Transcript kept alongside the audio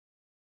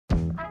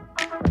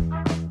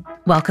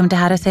Welcome to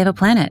How to Save a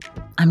Planet.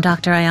 I'm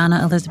Dr.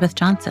 Ayana Elizabeth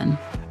Johnson.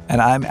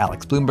 And I'm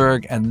Alex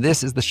Blumberg, and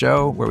this is the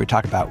show where we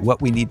talk about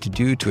what we need to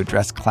do to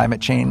address climate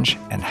change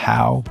and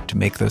how to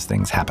make those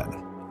things happen.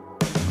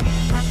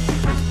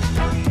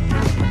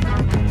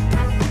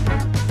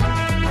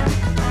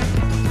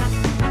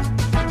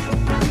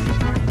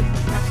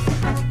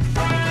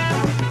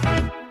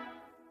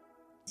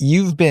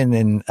 You've been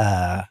in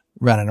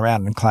running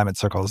around in climate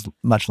circles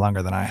much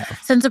longer than I have.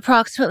 Since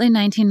approximately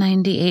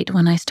 1998,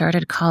 when I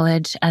started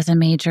college as a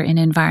major in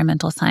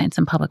environmental science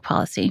and public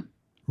policy.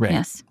 Right.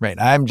 Yes. Right.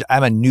 I'm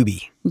a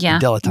newbie. Yeah.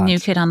 Dilettante.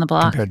 New kid on the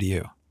block. Compared to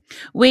you.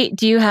 Wait,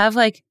 do you have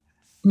like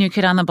new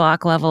kid on the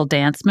block level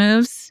dance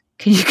moves?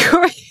 Can you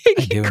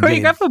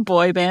choreograph a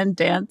boy band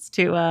dance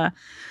to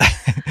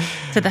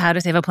the How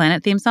to Save a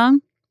Planet theme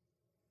song?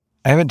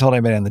 I haven't told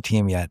anybody on the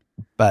team yet,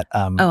 but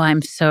oh,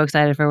 I'm so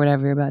excited for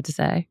whatever you're about to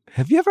say.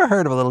 Have you ever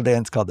heard of a little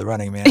dance called the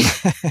Running Man?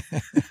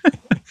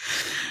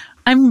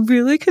 I'm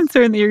really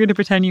concerned that you're going to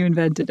pretend you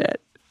invented it.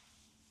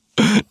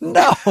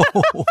 No,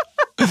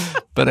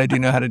 but I do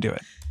know how to do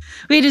it.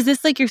 Wait, is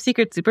this like your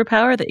secret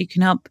superpower that you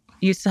can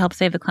use to help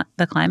save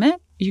the climate? Are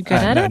you good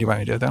at it? Do you want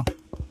me to do it though?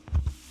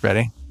 Ready?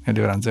 I'm going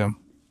to do it on Zoom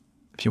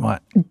if you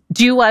want.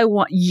 Do I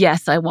want?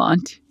 Yes, I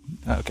want.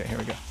 Okay, here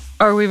we go.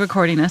 Are we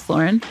recording this,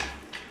 Lauren?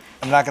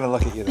 I'm not going to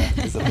look at you though,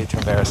 because it'll be too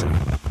embarrassing.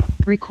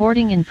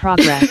 Recording in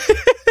progress.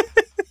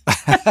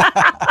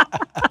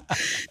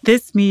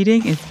 This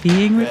meeting is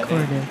being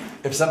recorded.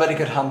 If somebody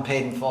could hum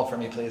Paid in Full for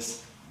me,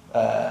 please.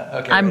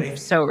 Okay, I'm ready?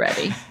 so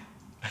ready.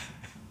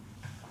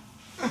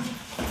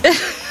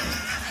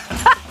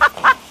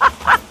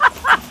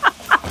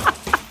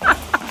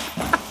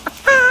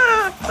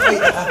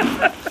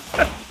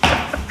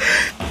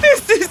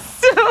 This is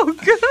so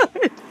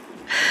good.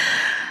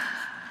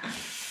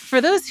 For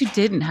those who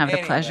didn't have the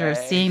pleasure of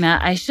seeing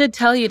that, I should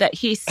tell you that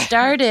he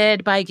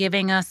started by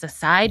giving us a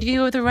side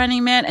view of the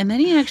Running Man, and then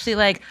he actually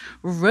like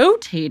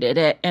rotated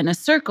it in a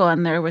circle,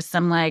 and there was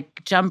some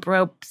like jump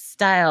rope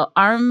style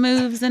arm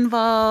moves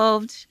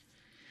involved.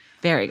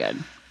 Very good.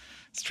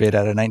 Straight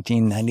out of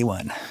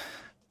 1991.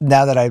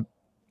 Now that I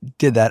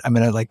did that, I'm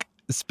going to like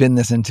spin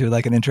this into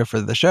like an intro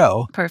for the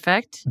show.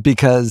 Perfect.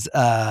 Because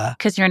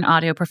you're an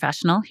audio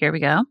professional. Here we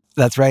go.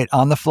 That's right.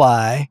 On the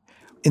fly.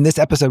 In this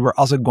episode, we're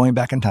also going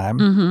back in time.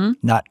 Mm-hmm.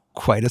 Not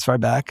quite as far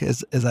back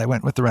as I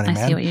went with the Running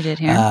Man. I see what you did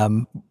here.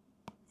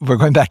 We're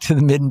going back to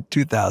the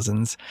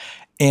mid-2000s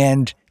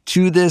and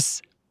to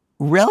this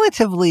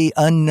relatively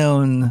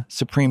unknown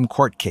Supreme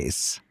Court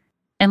case.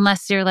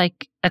 Unless you're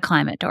like a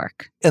climate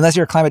dork. Unless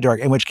you're a climate dork,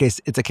 in which case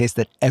it's a case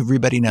that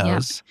everybody knows.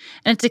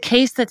 Yep. And it's a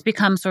case that's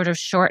become sort of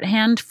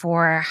shorthand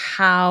for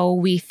how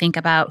we think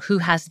about who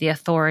has the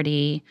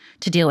authority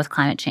to deal with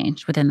climate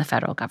change within the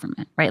federal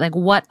government, right? Like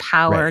what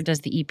power does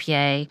the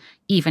EPA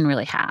even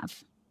really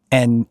have?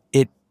 And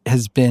it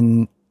has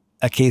been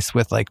a case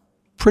with like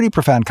pretty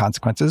profound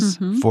consequences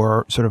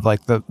for sort of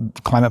like the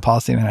climate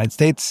policy in the United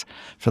States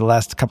for the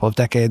last couple of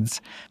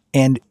decades.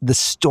 And the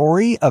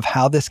story of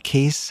how this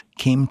case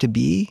came to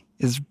be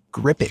is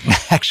gripping,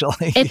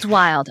 actually. It's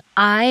wild.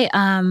 I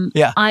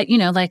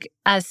like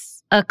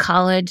as a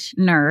college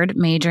nerd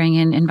majoring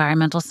in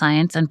environmental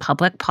science and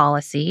public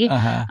policy,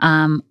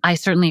 I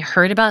certainly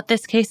heard about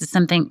this case. It's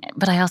something,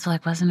 but I also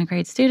like wasn't a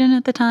great student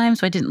at the time,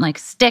 so I didn't like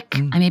stick.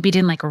 I maybe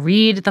didn't like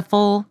read the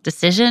full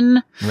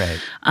decision. Right.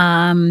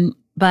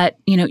 But,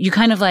 you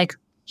kind of like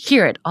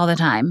hear it all the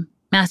time.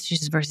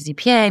 Massachusetts versus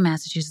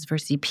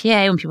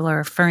EPA, when people are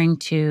referring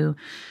to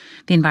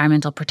the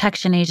Environmental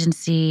Protection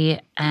Agency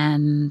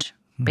and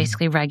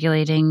basically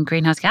regulating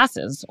greenhouse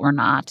gases or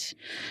not.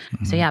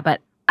 So yeah,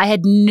 but I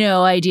had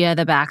no idea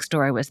the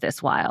backstory was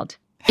this wild.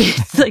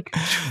 It's like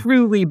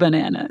truly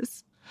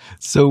bananas.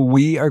 So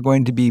we are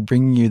going to be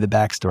bringing you the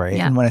backstory.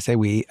 Yeah. And when I say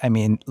we, I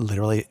mean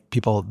literally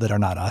people that are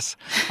not us.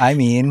 I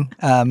mean...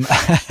 not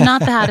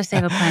the How to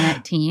Save a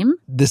Planet team.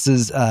 This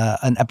is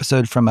an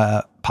episode from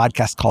a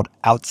podcast called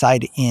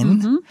Outside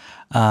In,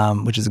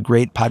 which is a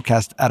great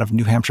podcast out of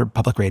New Hampshire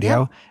Public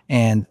Radio. Yep.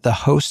 And the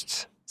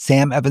host,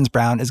 Sam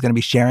Evans-Brown, is going to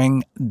be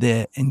sharing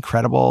the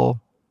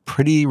incredible,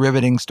 pretty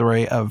riveting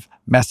story of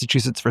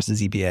Massachusetts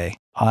versus EPA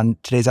on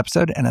today's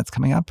episode. And it's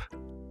coming up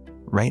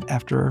right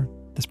after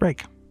this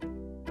break.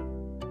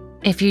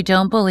 If you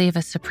don't believe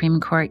a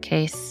Supreme Court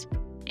case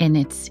in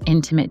its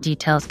intimate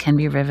details can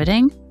be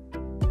riveting,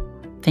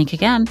 think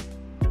again.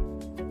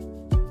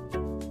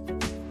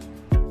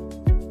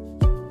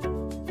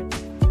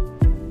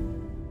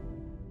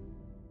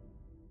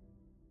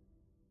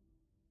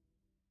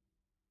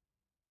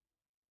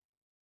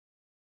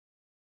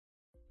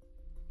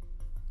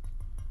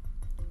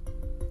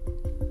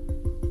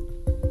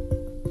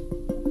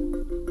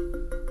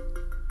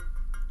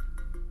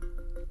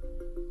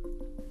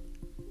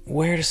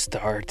 Where to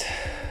start?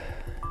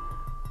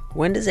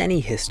 When does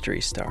any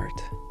history start?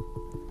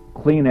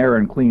 Clean air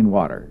and clean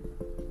water,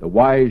 the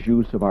wise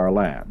use of our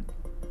land,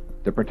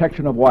 the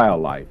protection of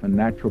wildlife and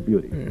natural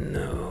beauty.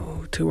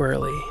 No, too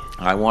early.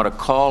 I want to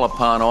call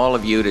upon all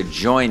of you to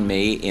join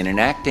me in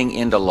enacting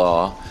into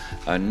law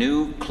a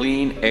new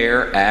Clean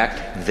Air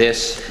Act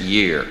this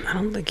year. I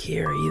don't think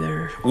here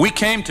either. We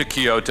came to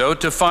Kyoto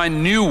to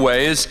find new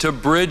ways to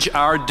bridge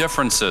our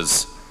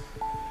differences.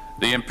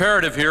 The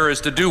imperative here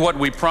is to do what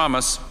we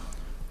promise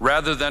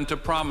rather than to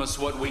promise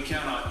what we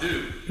cannot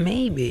do.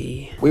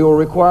 Maybe. We will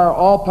require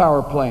all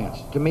power plants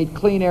to meet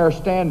clean air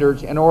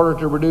standards in order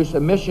to reduce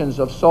emissions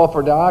of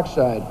sulfur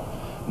dioxide,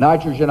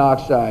 nitrogen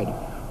oxide,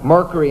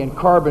 mercury, and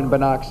carbon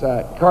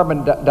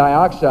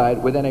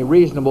dioxide within a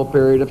reasonable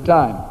period of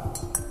time.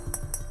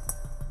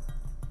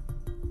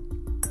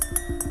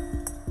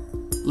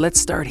 Let's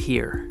start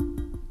here.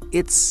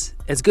 It's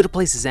as good a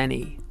place as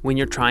any when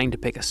you're trying to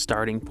pick a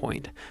starting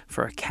point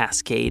for a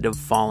cascade of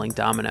falling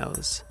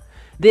dominoes.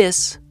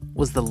 This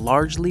was the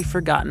largely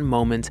forgotten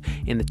moment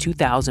in the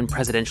 2000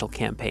 presidential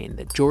campaign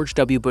that George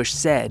W. Bush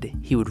said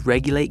he would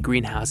regulate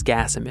greenhouse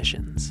gas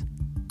emissions.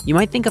 You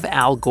might think of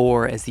Al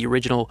Gore as the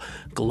original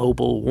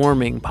global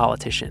warming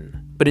politician,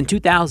 but in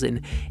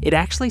 2000, it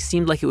actually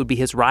seemed like it would be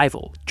his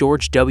rival,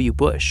 George W.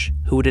 Bush,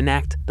 who would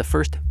enact the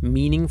first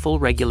meaningful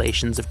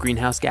regulations of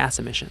greenhouse gas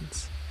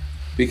emissions.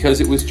 Because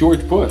it was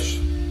George Bush,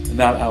 and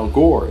not Al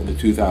Gore in the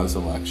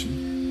 2000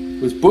 election.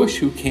 It was Bush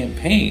who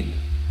campaigned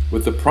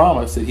with the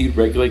promise that he'd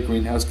regulate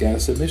greenhouse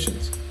gas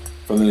emissions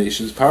from the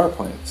nation's power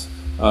plants.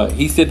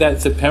 He said that in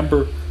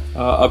September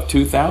of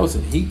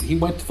 2000. He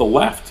went to the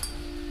left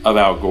of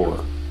Al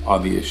Gore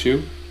on the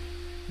issue.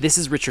 This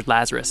is Richard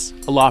Lazarus,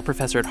 a law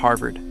professor at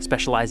Harvard,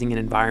 specializing in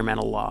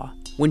environmental law.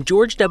 When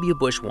George W.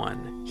 Bush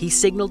won, he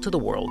signaled to the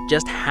world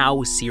just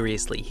how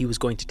seriously he was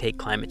going to take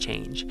climate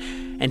change.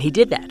 And he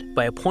did that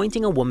by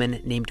appointing a woman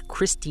named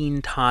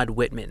Christine Todd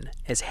Whitman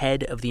as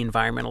head of the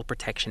Environmental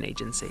Protection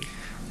Agency.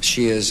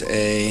 She is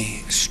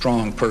a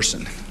strong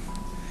person.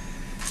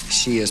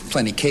 She is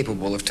plenty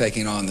capable of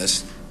taking on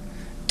this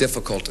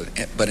difficult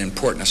but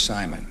important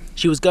assignment.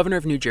 She was governor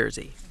of New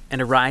Jersey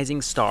and a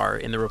rising star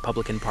in the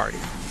Republican Party.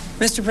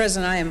 Mr.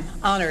 President, I am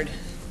honored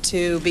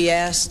to be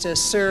asked to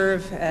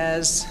serve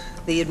as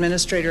the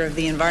administrator of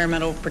the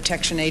Environmental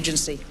Protection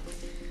Agency.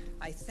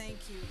 I thank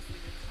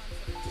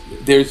you.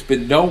 There's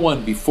been no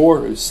one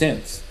before or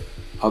since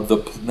of the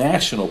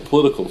national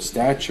political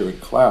stature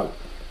and clout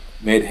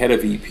made head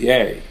of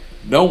EPA.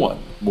 No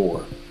one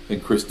more than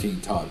Christine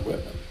Todd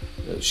Whitman.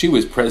 She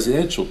was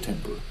presidential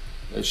timber.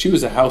 She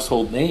was a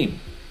household name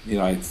in the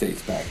United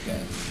States back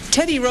then.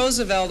 Teddy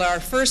Roosevelt, our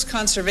first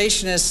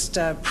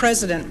conservationist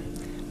president,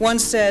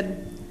 once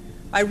said,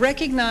 "I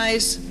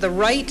recognize the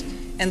right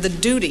and the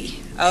duty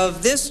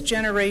of this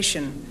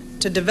generation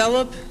to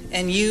develop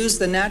and use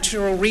the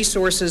natural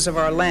resources of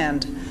our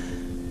land,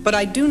 but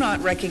I do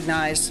not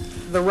recognize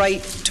the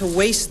right to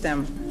waste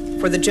them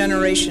for the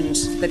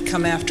generations that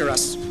come after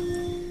us."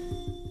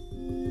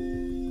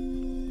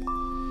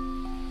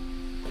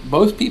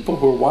 Most people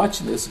who are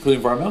watching this,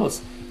 including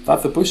environmentalists,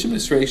 thought the Bush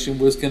administration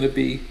was going to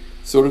be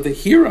sort of the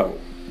hero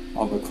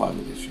on the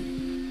climate issue.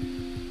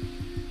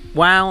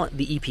 While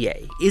the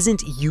EPA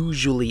isn't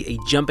usually a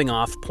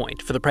jumping-off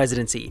point for the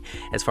presidency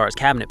as far as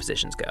cabinet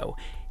positions go,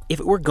 if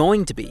it were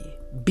going to be,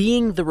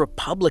 being the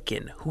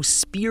Republican who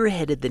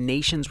spearheaded the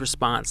nation's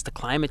response to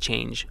climate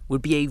change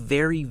would be a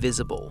very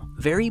visible,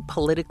 very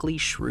politically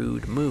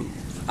shrewd move.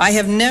 I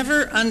have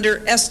never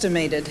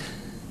underestimated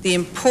the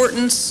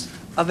importance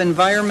of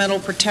environmental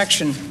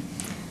protection,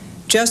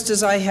 just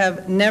as I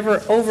have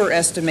never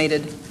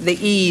overestimated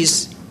the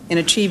ease in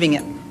achieving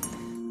it.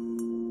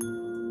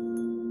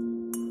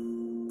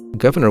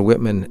 Governor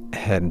Whitman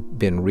had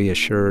been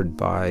reassured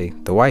by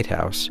the White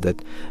House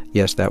that,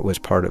 yes, that was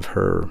part of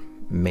her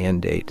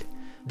mandate.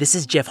 This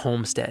is Jeff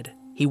Homestead.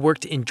 He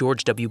worked in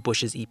George W.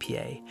 Bush's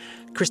EPA.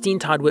 Christine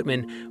Todd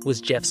Whitman was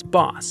Jeff's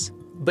boss.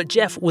 But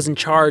Jeff was in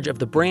charge of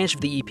the branch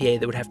of the EPA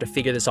that would have to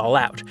figure this all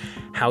out,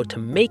 how to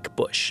make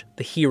Bush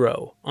the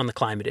hero on the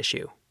climate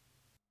issue.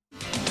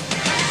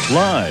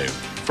 Live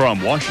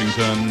from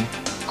Washington,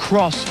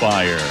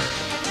 Crossfire.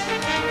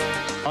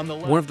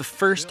 One of the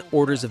first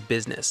orders of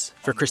business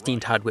for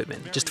Christine Todd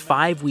Whitman, just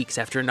 5 weeks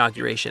after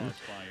inauguration,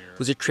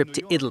 was a trip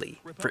to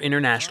Italy for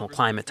international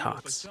climate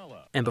talks.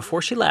 And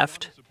before she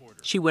left,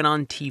 she went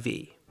on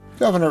TV.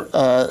 Governor,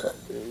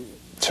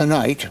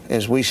 tonight,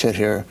 as we sit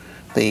here,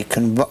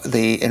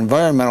 the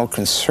environmental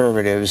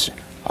conservatives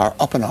are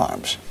up in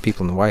arms.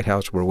 People in the White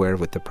House were aware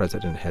of what the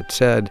president had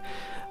said,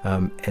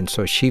 and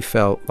so she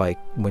felt like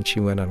when she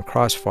went on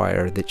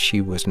Crossfire that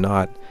she was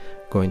not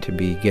going to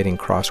be getting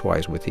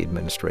crosswise with the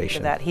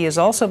administration. That he has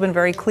also been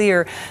very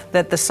clear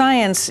that the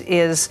science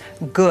is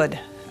good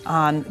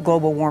on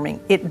global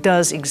warming. It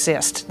does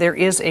exist. There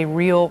is a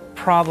real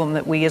problem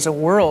that we as a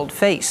world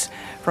face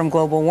from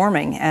global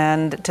warming,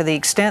 and to the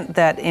extent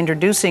that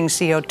introducing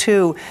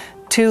CO2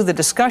 to the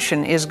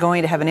discussion is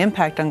going to have an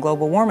impact on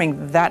global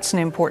warming, that's an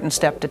important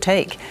step to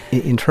take.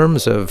 In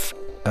terms of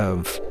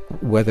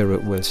whether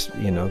it was,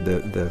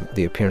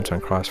 the appearance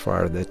on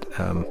Crossfire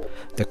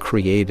that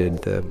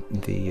created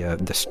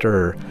the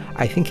stir,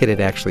 I think it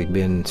had actually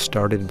been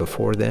started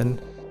before then.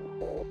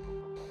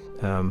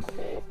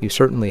 You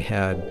certainly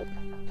had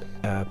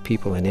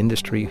people in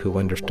industry who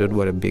understood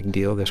what a big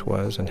deal this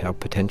was and how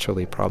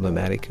potentially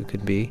problematic it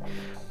could be.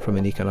 from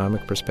an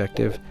economic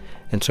perspective.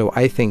 And so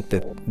I think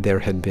that there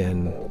had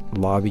been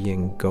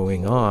lobbying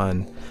going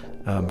on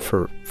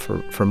for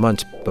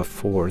months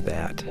before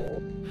that.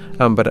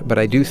 But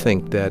I do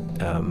think that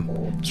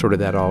sort of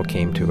that all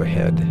came to a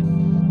head.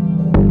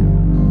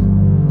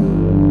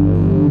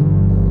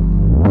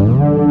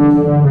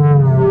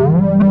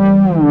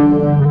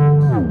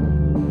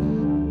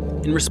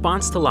 In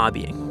response to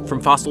lobbying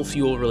from fossil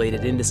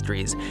fuel-related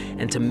industries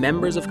and to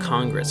members of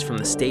Congress from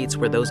the states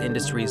where those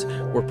industries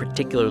were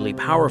particularly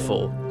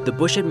powerful, the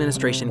Bush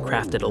administration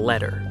crafted a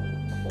letter.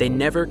 They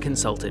never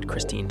consulted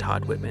Christine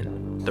Todd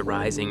Whitman, the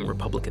rising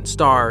Republican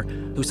star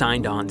who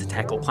signed on to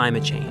tackle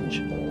climate change.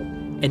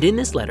 And in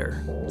this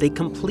letter, they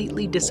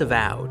completely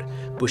disavowed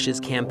Bush's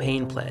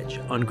campaign pledge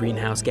on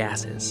greenhouse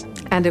gases.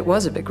 And it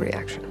was a big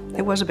reaction.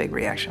 It was a big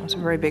reaction. It was a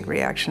very big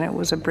reaction. It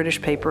was a British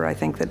paper, I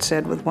think, that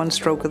said with one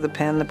stroke of the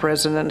pen, the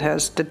president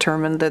has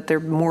determined that there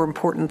are more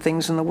important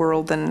things in the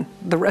world than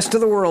the rest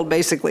of the world,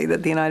 basically,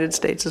 that the United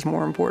States is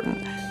more important.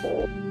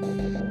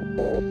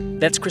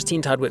 That's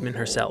Christine Todd Whitman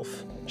herself.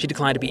 She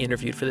declined to be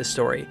interviewed for this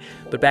story,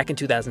 but back in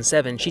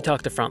 2007, she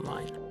talked to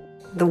Frontline.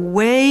 The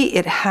way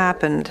it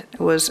happened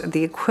was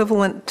the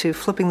equivalent to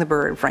flipping the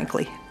bird,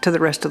 frankly, to the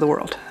rest of the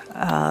world,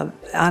 on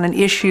an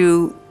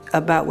issue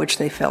about which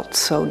they felt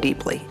so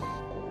deeply.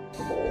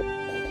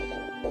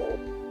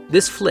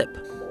 This flip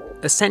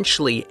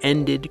essentially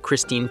ended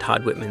Christine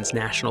Todd Whitman's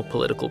national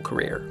political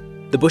career.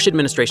 The Bush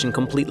administration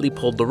completely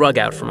pulled the rug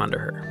out from under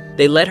her.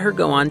 They let her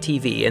go on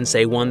TV and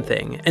say one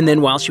thing, and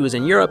then while she was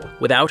in Europe,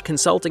 without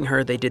consulting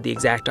her, they did the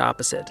exact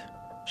opposite.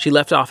 She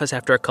left office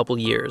after a couple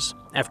years,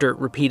 after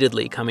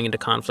repeatedly coming into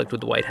conflict with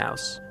the White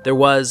House. There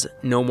was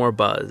no more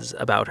buzz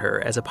about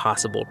her as a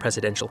possible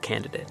presidential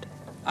candidate.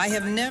 I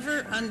have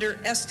never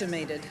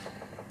underestimated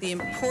the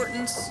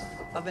importance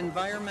of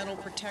environmental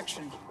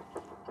protection.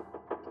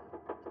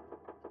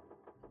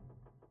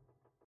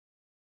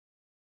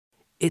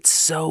 It's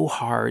so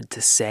hard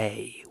to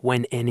say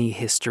when any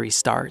history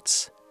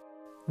starts.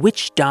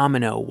 Which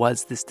domino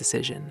was this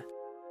decision?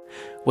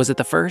 Was it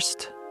the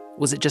first?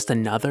 Was it just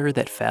another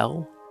that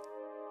fell?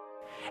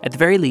 At the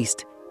very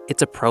least,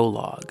 it's a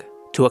prologue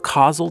to a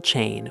causal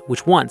chain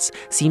which once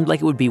seemed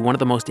like it would be one of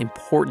the most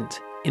important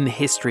in the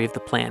history of the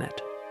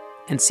planet.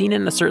 And seen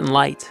in a certain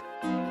light,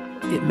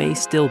 it may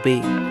still be.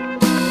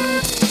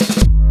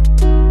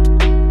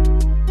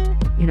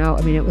 You know,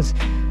 I mean, it was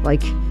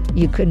like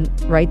you couldn't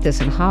write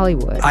this in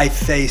Hollywood. I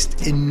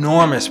faced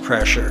enormous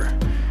pressure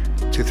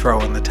to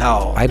throw in the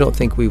towel. I don't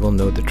think we will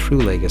know the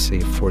true legacy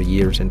for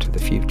years into the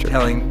future.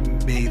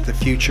 Telling me the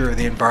future of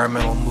the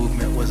environmental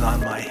movement was on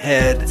my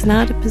head. It's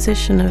not a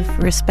position of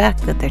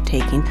respect that they're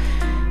taking.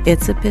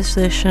 It's a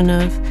position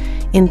of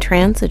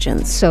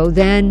intransigence. So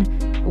then,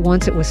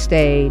 once it was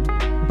stayed,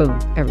 boom,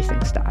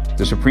 everything stopped.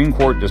 The Supreme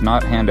Court does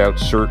not hand out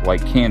cert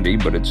like candy,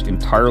 but it's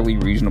entirely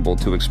reasonable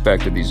to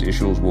expect that these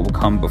issues will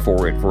come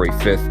before it for a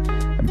fifth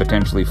and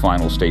potentially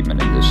final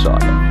statement in this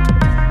saga.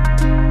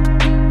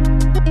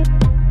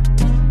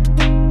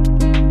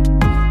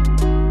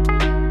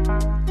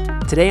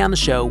 Today on the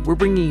show, we're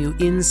bringing you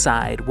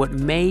inside what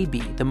may be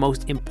the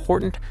most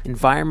important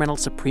environmental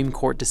Supreme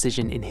Court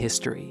decision in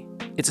history.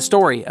 It's a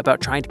story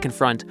about trying to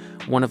confront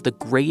one of the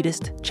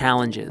greatest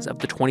challenges of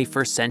the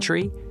 21st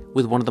century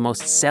with one of the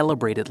most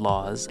celebrated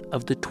laws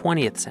of the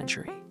 20th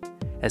century.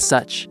 As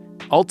such,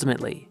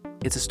 ultimately,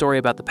 it's a story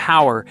about the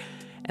power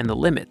and the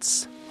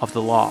limits of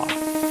the law.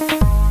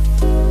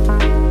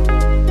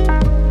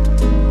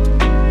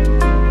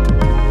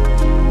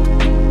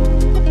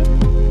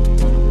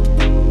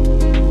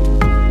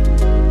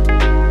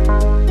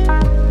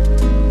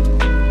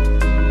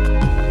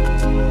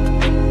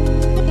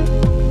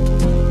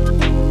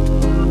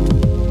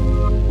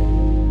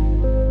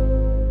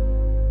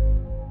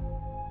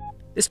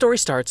 This story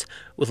starts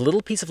with a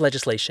little piece of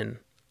legislation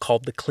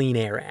called the Clean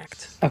Air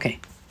Act. Okay,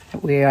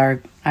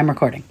 I'm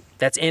recording.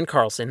 That's Ann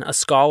Carlson, a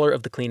scholar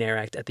of the Clean Air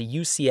Act at the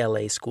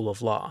UCLA School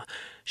of Law.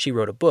 She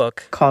wrote a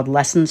book called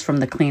Lessons from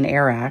the Clean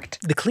Air Act.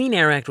 The Clean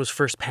Air Act was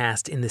first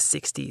passed in the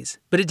 60s,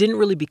 but it didn't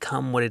really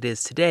become what it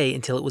is today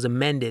until it was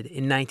amended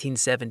in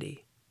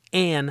 1970.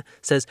 Ann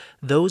says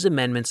those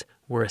amendments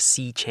were a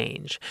sea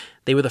change.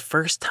 They were the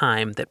first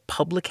time that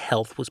public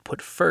health was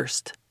put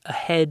first,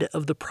 ahead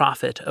of the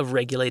profit of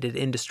regulated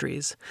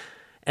industries.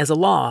 As a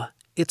law,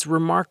 it's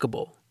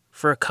remarkable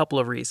for a couple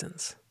of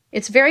reasons.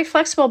 It's very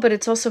flexible, but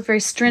it's also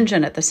very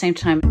stringent at the same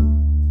time.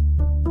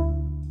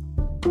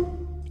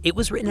 It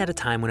was written at a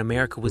time when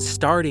America was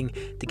starting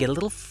to get a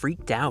little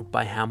freaked out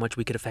by how much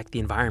we could affect the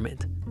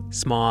environment.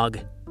 Smog,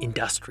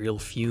 industrial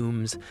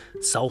fumes,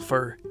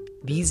 sulfur.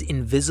 These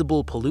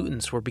invisible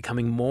pollutants were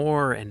becoming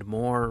more and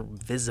more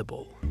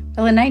visible.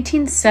 Well, in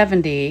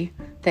 1970,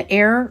 the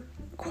air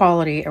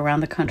quality around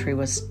the country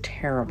was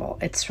terrible.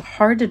 It's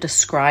hard to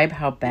describe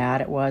how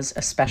bad it was,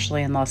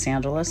 especially in Los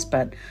Angeles,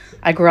 but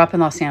I grew up in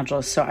Los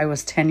Angeles, so I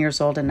was 10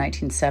 years old in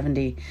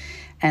 1970,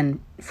 and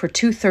for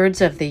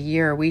 2/3 of the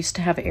year, we used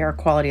to have air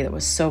quality that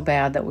was so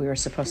bad that we were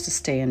supposed to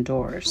stay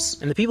indoors.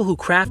 And the people who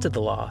crafted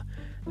the law,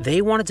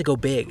 they wanted to go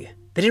big.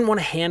 They didn't want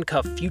to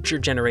handcuff future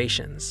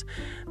generations.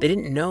 They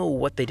didn't know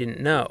what they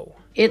didn't know.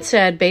 It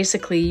said,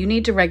 basically, you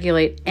need to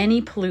regulate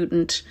any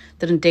pollutant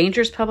that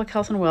endangers public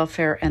health and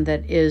welfare and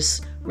that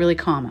is really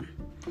common.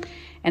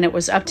 And it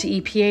was up to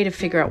EPA to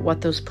figure out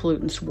what those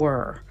pollutants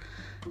were.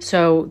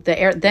 So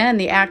then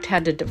the act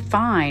had to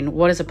define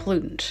what is a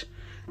pollutant.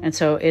 And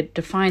so it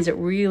defines it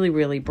really,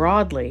 really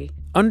broadly.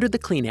 Under the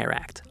Clean Air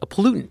Act, a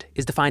pollutant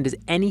is defined as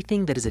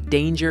anything that is a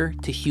danger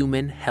to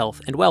human health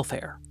and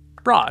welfare.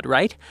 Broad,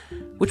 right?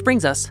 Which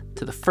brings us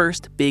to the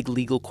first big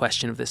legal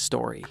question of this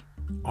story.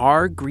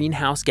 Are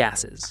greenhouse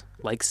gases,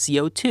 like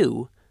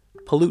CO2,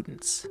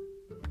 pollutants?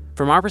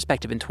 From our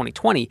perspective in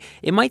 2020,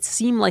 it might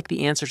seem like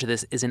the answer to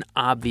this is an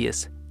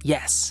obvious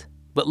yes.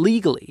 But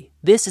legally,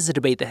 this is a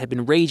debate that had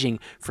been raging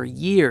for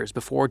years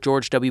before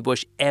George W.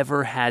 Bush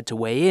ever had to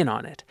weigh in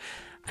on it.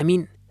 I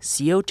mean,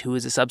 CO2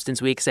 is a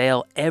substance we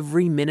exhale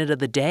every minute of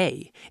the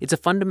day. It's a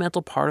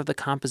fundamental part of the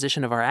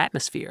composition of our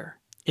atmosphere.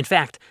 In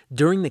fact,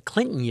 during the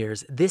Clinton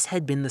years, this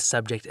had been the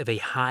subject of a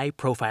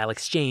high-profile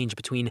exchange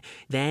between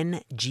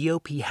then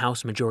GOP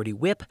House Majority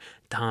Whip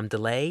Tom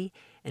DeLay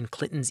and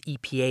Clinton's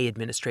EPA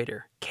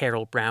administrator,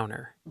 Carol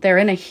Browner. They're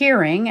in a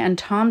hearing, and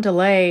Tom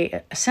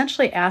DeLay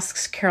essentially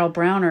asks Carol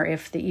Browner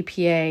if the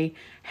EPA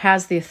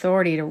has the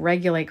authority to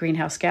regulate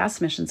greenhouse gas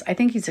emissions. I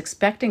think he's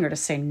expecting her to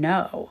say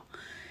no.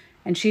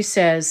 And she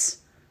says,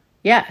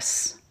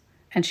 yes.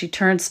 And she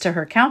turns to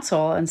her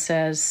counsel and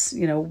says,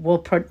 we'll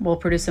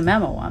produce a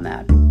memo on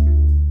that.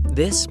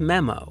 This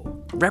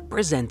memo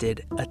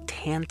represented a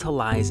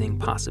tantalizing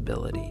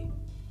possibility,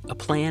 a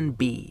plan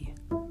B.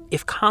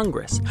 If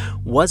Congress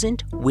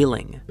wasn't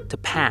willing to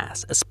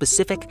pass a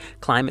specific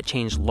climate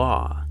change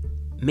law,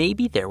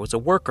 maybe there was a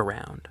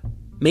workaround.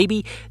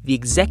 Maybe the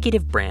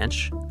executive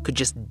branch could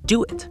just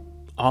do it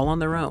all on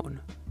their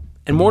own.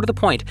 And more to the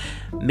point,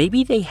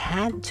 maybe they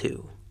had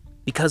to.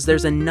 Because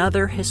there's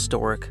another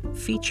historic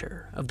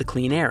feature of the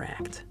Clean Air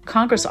Act.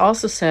 Congress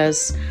also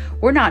says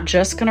we're not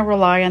just going to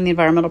rely on the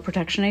Environmental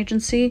Protection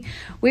Agency.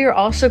 We are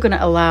also going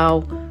to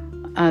allow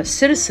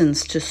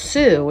citizens to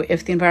sue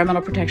if the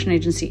Environmental Protection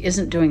Agency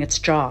isn't doing its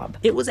job.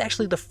 It was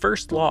actually the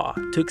first law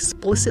to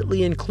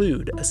explicitly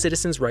include a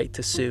citizen's right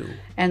to sue.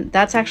 And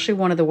that's actually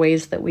one of the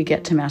ways that we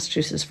get to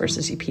Massachusetts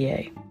versus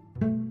EPA.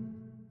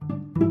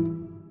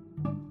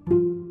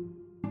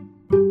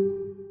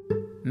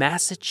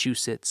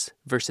 Massachusetts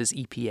versus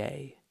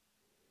EPA.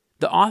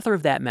 The author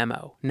of that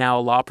memo, now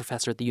a law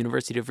professor at the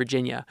University of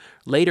Virginia,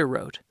 later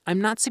wrote, "I'm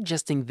not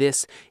suggesting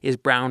this is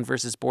Brown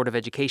versus Board of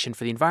Education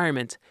for the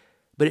environment,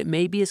 but it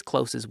may be as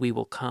close as we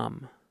will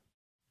come."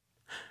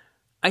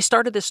 I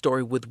started this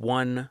story with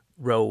one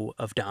row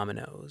of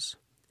dominoes,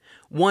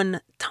 one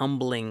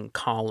tumbling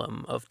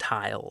column of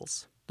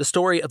tiles, the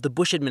story of the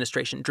Bush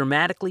administration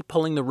dramatically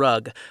pulling the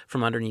rug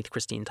from underneath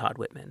Christine Todd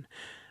Whitman.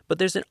 But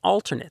there's an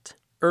alternate,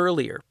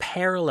 earlier,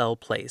 parallel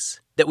place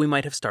that we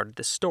might have started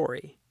this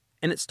story.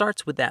 And it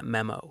starts with that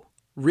memo,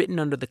 written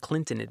under the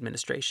Clinton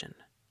administration.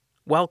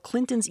 While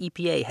Clinton's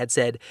EPA had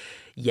said,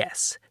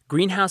 yes,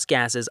 greenhouse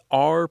gases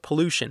are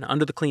pollution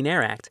under the Clean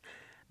Air Act,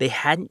 they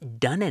hadn't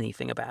done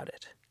anything about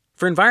it.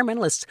 For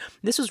environmentalists,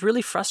 this was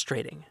really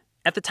frustrating.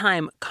 At the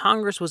time,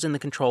 Congress was in the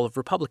control of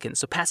Republicans,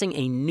 so passing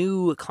a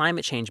new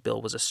climate change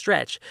bill was a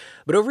stretch.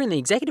 But over in the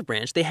executive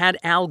branch, they had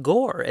Al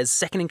Gore as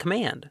second in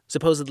command,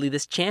 supposedly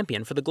this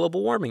champion for the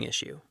global warming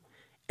issue.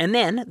 And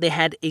then they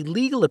had a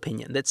legal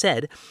opinion that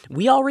said,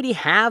 we already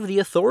have the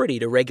authority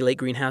to regulate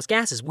greenhouse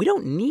gases. We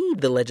don't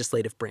need the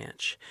legislative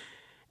branch.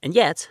 And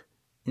yet,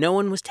 no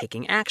one was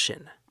taking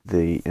action.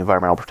 The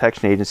Environmental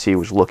Protection Agency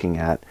was looking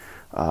at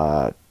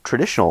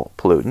traditional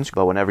pollutants,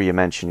 but whenever you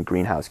mention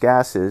greenhouse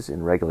gases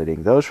and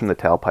regulating those from the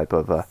tailpipe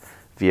of a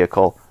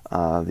vehicle,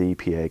 the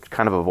EPA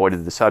kind of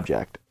avoided the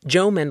subject.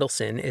 Joe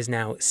Mendelson is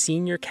now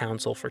senior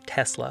counsel for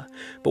Tesla,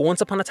 but once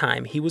upon a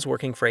time he was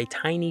working for a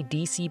tiny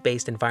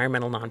DC-based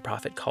environmental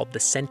nonprofit called the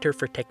Center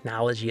for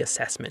Technology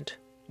Assessment.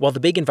 While the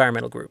big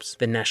environmental groups,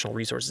 the National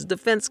Resources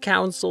Defense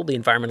Council, the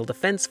Environmental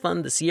Defense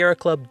Fund, the Sierra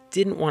Club,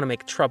 didn't want to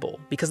make trouble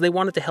because they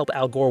wanted to help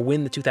Al Gore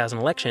win the 2000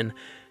 election,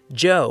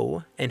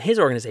 Joe and his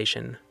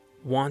organization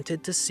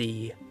wanted to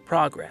see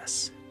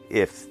progress.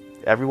 If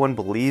everyone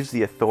believes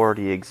the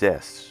authority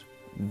exists,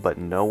 but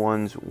no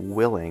one's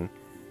willing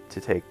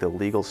to take the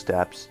legal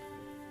steps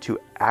to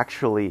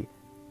actually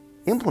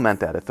implement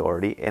that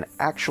authority and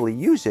actually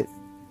use it,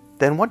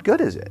 then what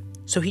good is it?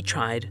 So he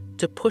tried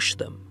to push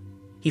them.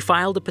 He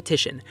filed a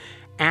petition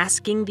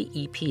asking the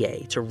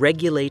EPA to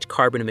regulate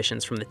carbon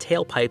emissions from the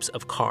tailpipes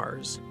of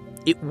cars.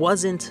 It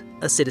wasn't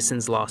a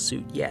citizen's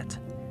lawsuit yet,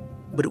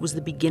 but it was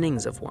the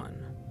beginnings of one.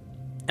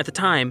 At the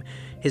time,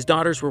 his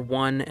daughters were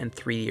 1 and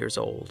 3 years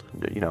old.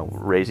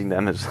 Raising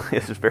them as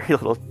very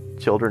little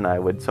children, I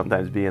would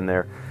sometimes be in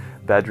their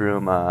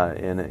bedroom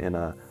in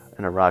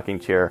a rocking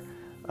chair,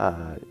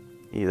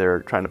 either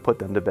trying to put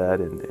them to bed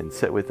and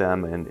sit with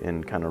them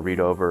and kind of read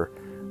over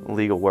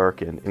legal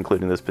work, and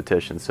including this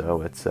petition.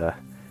 So it's, it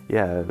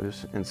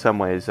was in some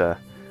ways the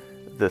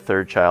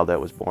third child that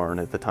was born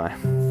at the time.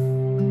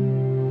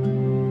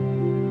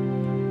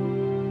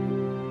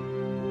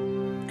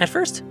 At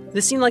first,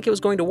 this seemed like it was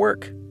going to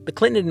work. The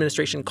Clinton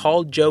administration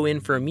called Joe in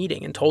for a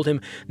meeting and told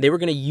him they were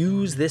going to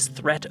use this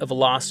threat of a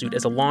lawsuit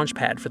as a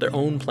launchpad for their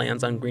own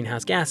plans on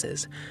greenhouse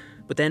gases.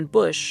 But then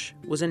Bush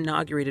was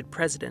inaugurated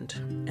president,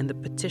 and the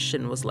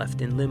petition was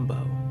left in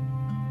limbo.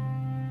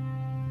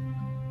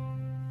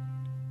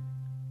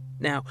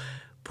 Now,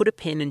 put a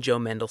pin in Joe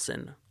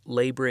Mendelson,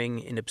 laboring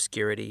in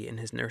obscurity in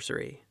his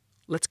nursery.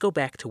 Let's go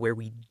back to where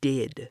we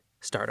did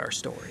start our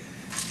story.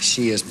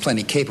 She is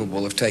plenty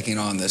capable of taking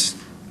on this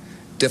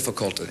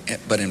difficult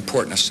but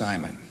important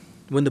assignment.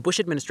 When the Bush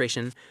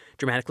administration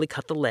dramatically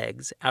cut the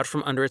legs out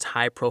from under its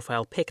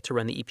high-profile pick to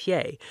run the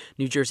EPA,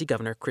 New Jersey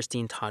Governor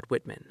Christine Todd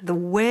Whitman. The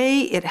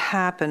way it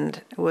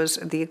happened was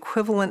the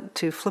equivalent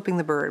to flipping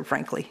the bird,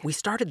 frankly. We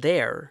started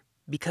there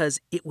because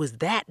it was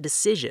that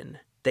decision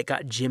that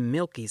got Jim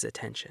Mielke's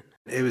attention.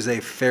 It was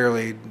a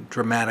fairly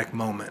dramatic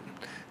moment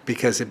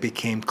because it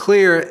became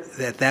clear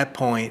at that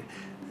point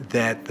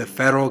that the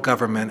federal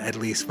government, at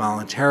least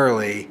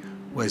voluntarily,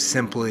 was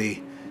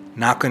simply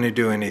not going to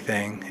do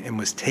anything and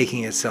was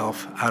taking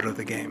itself out of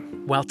the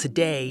game. While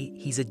today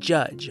he's a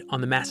judge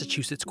on the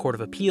Massachusetts Court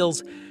of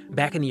Appeals,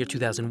 back in the year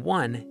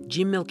 2001,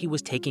 Jim Mielke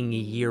was taking a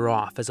year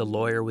off as a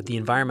lawyer with the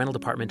Environmental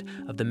Department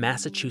of the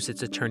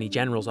Massachusetts Attorney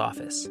General's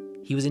office.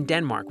 He was in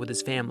Denmark with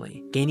his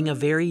family, gaining a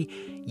very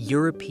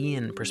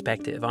European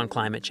perspective on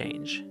climate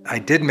change. I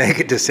did make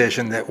a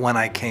decision that when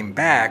I came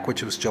back,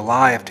 which was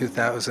July of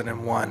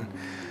 2001,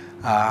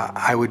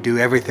 I would do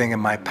everything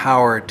in my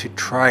power to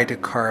try to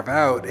carve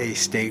out a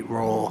state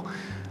role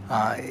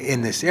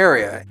in this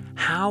area.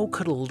 How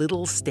could a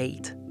little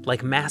state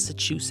like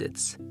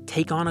Massachusetts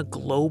take on a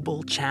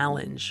global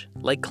challenge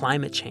like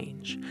climate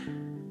change?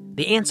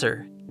 The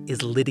answer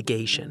is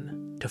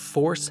litigation, to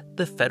force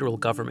the federal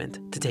government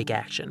to take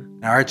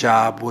action. Our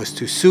job was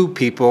to sue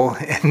people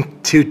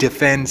and to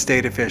defend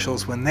state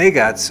officials when they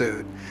got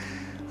sued.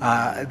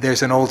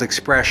 There's an old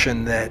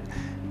expression that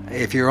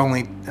if your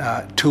only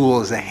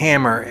tool is a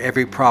hammer,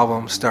 every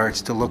problem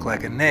starts to look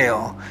like a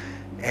nail.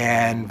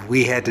 And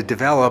we had to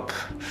develop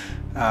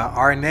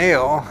our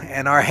nail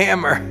and our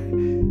hammer.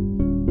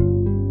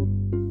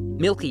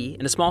 Mielke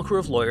and a small crew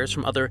of lawyers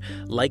from other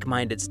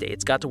like-minded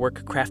states got to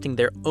work crafting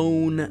their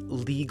own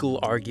legal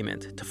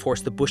argument to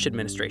force the Bush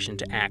administration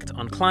to act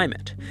on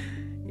climate.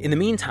 In the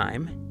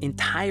meantime,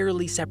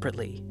 entirely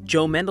separately,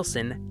 Joe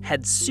Mendelson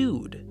had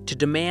sued to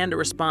demand a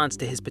response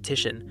to his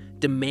petition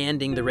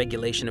demanding the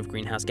regulation of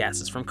greenhouse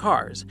gases from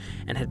cars,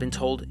 and had been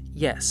told,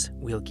 yes,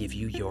 we'll give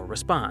you your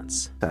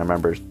response. I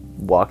remember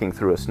walking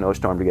through a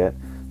snowstorm to get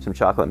some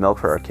chocolate milk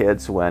for our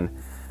kids when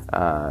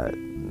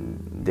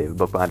David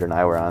Buchbinder and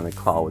I were on the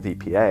call with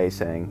EPA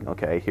saying,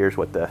 okay, here's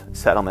what the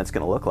settlement's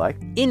going to look like.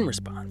 In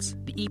response,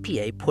 the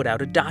EPA put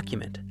out a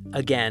document,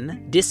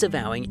 again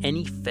disavowing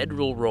any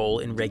federal role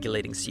in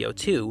regulating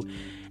CO2,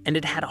 and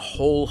it had a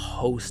whole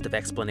host of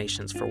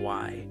explanations for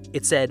why.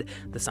 It said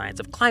the science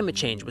of climate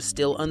change was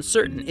still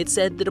uncertain. It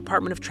said the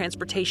Department of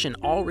Transportation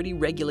already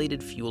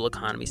regulated fuel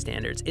economy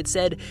standards. It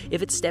said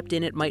if it stepped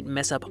in, it might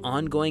mess up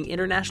ongoing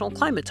international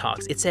climate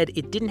talks. It said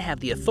it didn't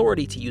have the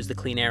authority to use the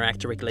Clean Air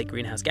Act to regulate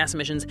greenhouse gas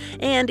emissions,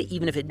 and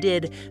even if it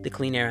did, the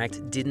Clean Air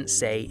Act didn't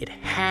say it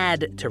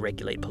had to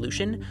regulate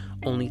pollution,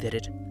 only that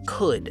it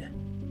could.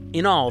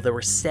 In all, there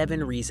were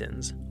 7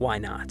 reasons why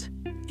not.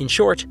 In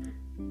short,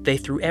 they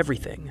threw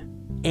everything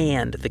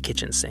and the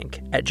kitchen sink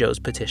at Joe's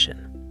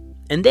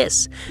petition. And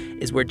this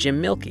is where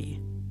Jim Mielke,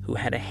 who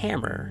had a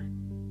hammer,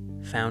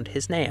 found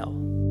his nail.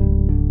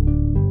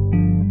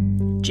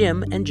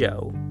 Jim and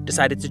Joe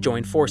decided to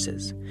join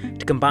forces,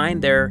 to combine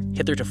their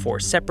hitherto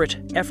separate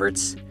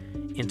efforts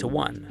into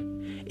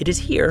one. It is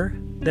here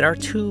that our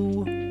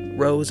 2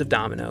 rows of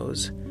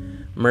dominoes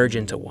merge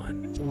into one.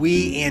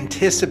 We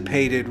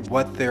anticipated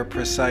what their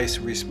precise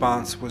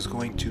response was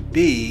going to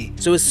be.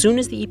 So as soon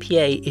as the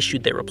EPA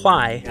issued their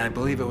reply, I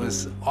believe it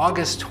was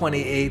August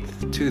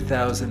 28th,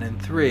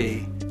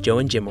 2003, Joe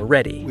and Jim were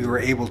ready. We were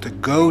able to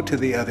go to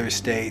the other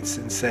states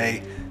and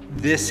say,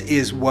 this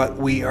is what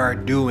we are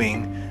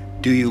doing.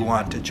 Do you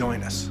want to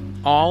join us?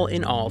 All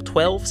in all,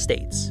 12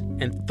 states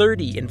and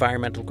 30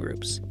 environmental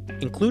groups,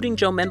 including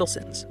Joe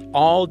Mendelson's,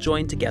 all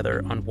joined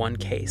together on one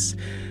case,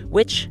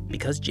 which,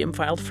 because Jim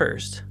filed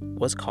first,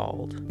 was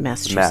called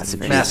Massachusetts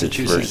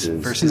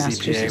versus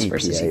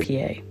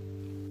EPA.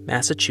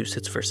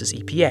 Massachusetts versus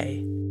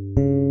EPA.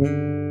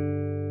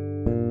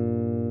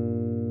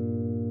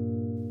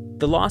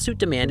 The lawsuit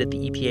demanded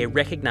the EPA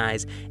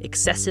recognize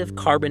excessive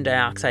carbon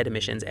dioxide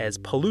emissions as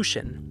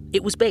pollution.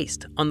 It was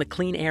based on the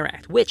Clean Air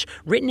Act, which,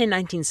 written in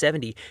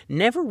 1970,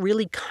 never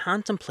really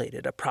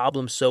contemplated a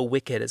problem so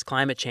wicked as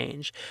climate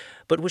change,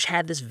 but which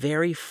had this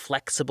very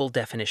flexible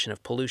definition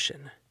of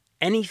pollution: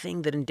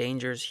 anything that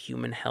endangers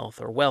human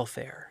health or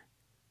welfare.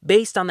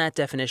 Based on that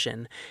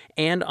definition,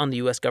 and on the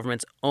U.S.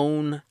 government's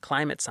own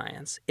climate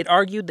science, it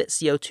argued that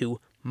CO2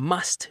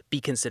 must be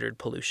considered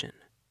pollution.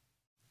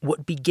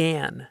 What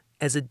began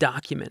as a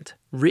document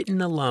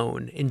written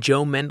alone in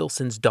Joe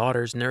Mendelson's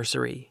daughter's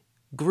nursery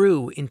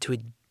grew into a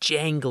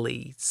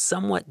jangly,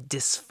 somewhat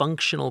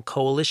dysfunctional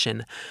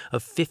coalition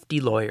of 50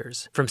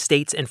 lawyers from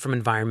states and from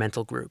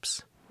environmental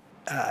groups.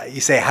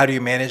 You say, how do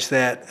you manage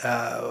that?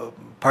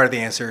 Part of the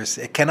answer is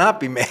it cannot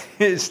be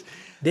managed.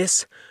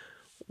 This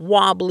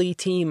wobbly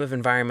team of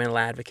environmental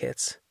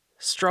advocates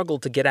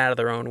struggled to get out of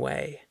their own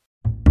way.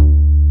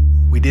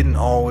 We didn't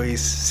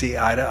always see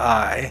eye to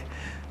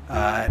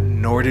eye,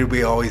 nor did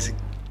we always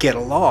get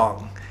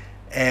along.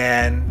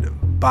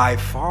 And by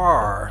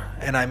far,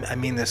 and I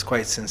mean this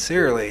quite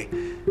sincerely,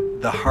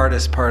 the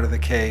hardest part of the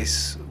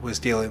case was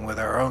dealing with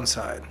our own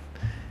side.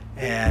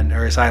 And,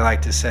 or as I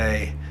like to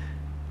say,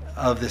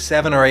 of the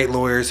 7 or 8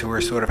 lawyers who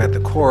were sort of at the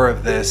core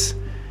of this,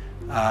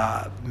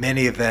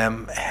 many of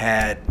them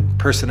had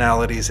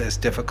personalities as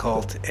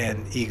difficult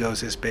and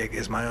egos as big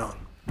as my own.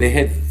 They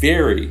had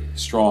very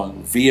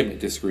strong, vehement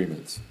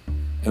disagreements,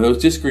 and those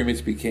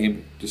disagreements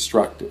became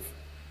destructive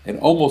and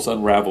almost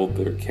unraveled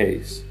their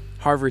case.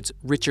 Harvard's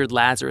Richard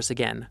Lazarus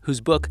again,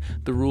 whose book,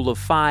 The Rule of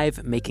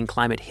Five, Making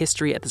Climate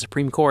History at the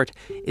Supreme Court,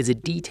 is a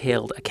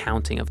detailed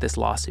accounting of this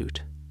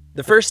lawsuit.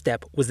 The first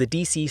step was the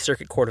D.C.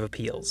 Circuit Court of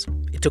Appeals.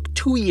 It took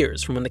 2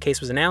 years from when the case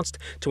was announced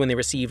to when they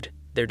received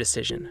their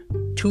decision.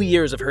 2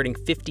 years of herding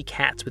 50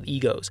 cats with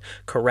egos,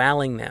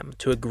 corralling them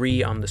to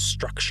agree on the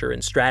structure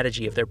and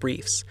strategy of their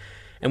briefs.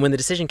 And when the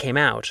decision came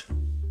out,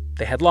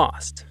 they had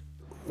lost.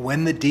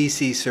 When the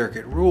D.C.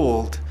 Circuit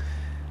ruled,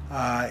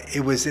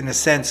 it was in a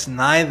sense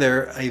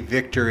neither a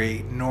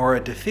victory nor a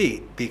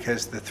defeat,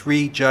 because the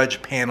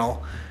 3-judge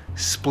panel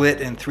split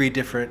in 3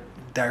 different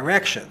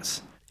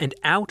directions. And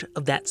out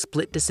of that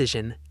split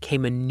decision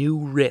came a new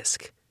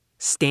risk: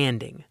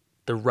 standing,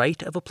 the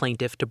right of a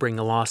plaintiff to bring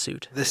a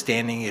lawsuit. The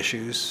standing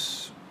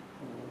issues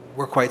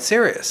were quite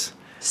serious.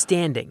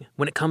 Standing,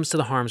 when it comes to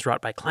the harms wrought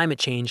by climate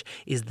change,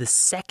 is the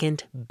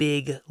second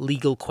big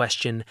legal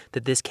question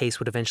that this case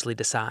would eventually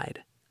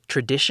decide.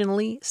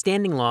 Traditionally,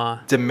 standing law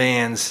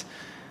demands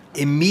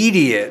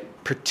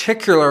immediate,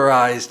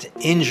 particularized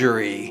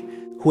injury.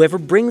 Whoever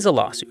brings a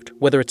lawsuit,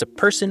 whether it's a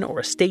person or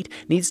a state,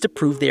 needs to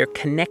prove they are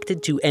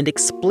connected to and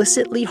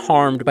explicitly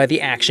harmed by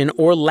the action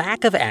or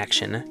lack of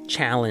action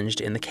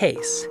challenged in the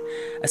case.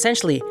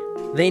 Essentially,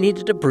 they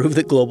needed to prove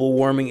that global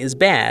warming is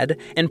bad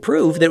and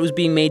prove that it was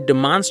being made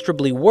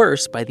demonstrably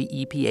worse by the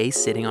EPA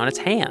sitting on its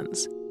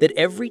hands. That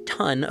every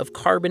ton of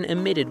carbon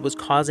emitted was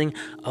causing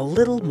a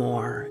little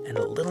more and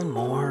a little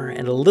more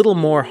and a little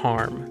more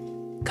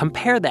harm.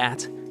 Compare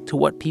that to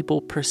what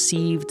people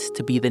perceived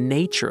to be the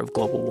nature of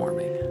global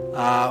warming.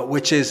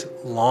 Which is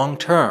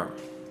long-term,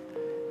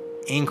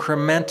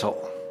 incremental,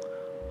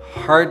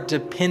 hard to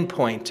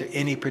pinpoint to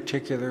any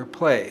particular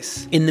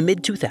place. In the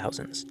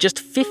mid-2000s, just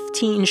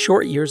 15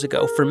 short years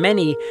ago, for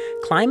many,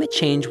 climate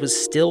change was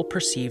still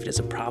perceived as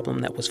a problem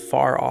that was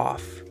far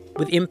off,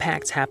 with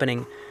impacts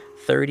happening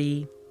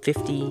 30,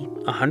 50,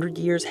 100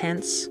 years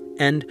hence.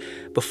 And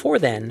before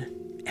then,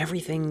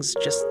 everything's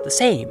just the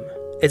same.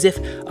 As if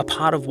a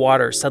pot of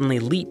water suddenly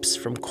leaps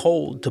from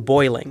cold to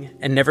boiling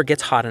and never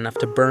gets hot enough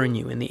to burn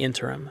you in the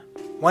interim.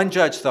 One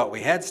judge thought we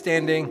had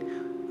standing.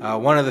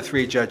 One of the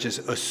 3 judges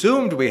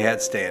assumed we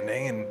had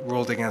standing and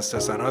ruled against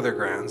us on other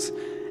grounds.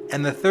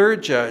 And the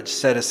 3rd judge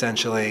said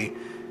essentially,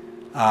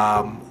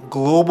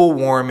 global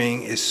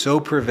warming is so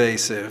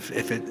pervasive,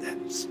 if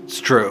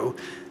it's true,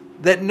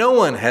 that no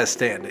one has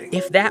standing.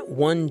 If that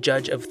one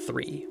judge of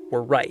 3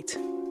 were right,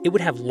 it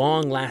would have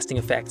long-lasting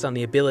effects on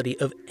the ability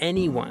of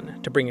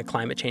anyone to bring a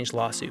climate change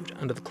lawsuit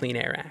under the Clean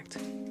Air Act.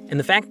 And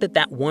the fact that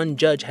that one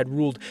judge had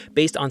ruled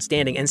based on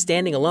standing and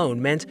standing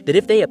alone meant that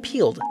if they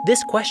appealed,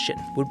 this question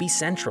would be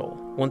central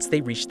once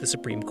they reached the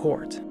Supreme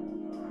Court.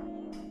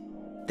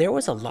 There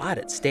was a lot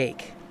at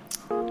stake.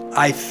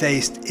 I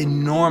faced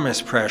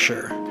enormous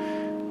pressure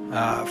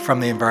from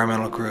the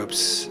environmental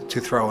groups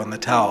to throw in the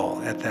towel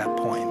at that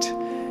point.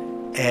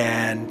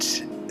 And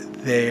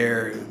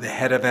the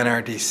head of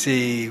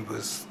NRDC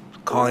was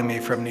calling me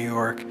from New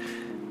York,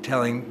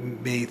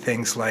 telling me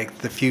things like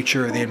the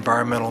future of the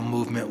environmental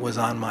movement was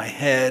on my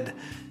head.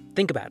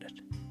 Think about it.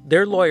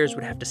 Their lawyers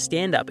would have to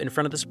stand up in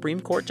front of the Supreme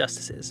Court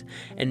justices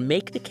and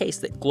make the case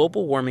that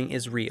global warming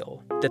is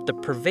real, that the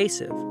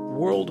pervasive,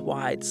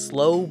 worldwide,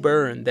 slow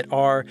burn that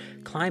our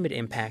climate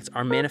impacts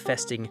are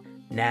manifesting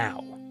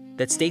now,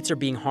 that states are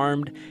being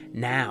harmed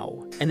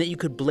now, and that you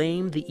could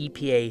blame the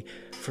EPA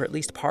for at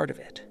least part of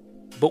it.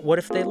 But what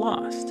if they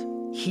lost?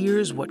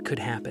 Here's what could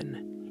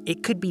happen.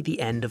 It could be the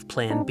end of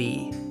Plan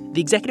B. The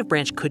executive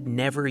branch could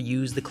never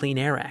use the Clean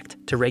Air Act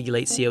to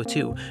regulate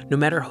CO2, no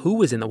matter who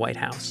was in the White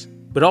House.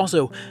 But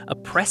also, a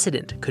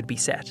precedent could be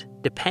set.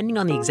 Depending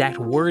on the exact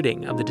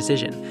wording of the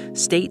decision,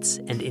 states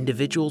and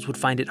individuals would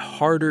find it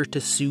harder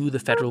to sue the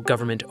federal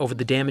government over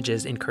the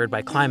damages incurred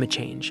by climate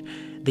change.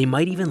 They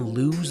might even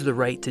lose the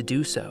right to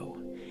do so.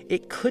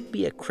 It could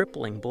be a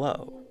crippling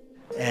blow.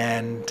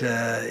 And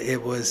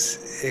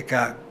it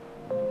got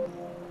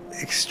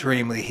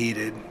extremely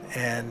heated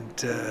and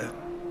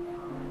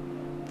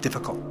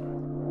difficult.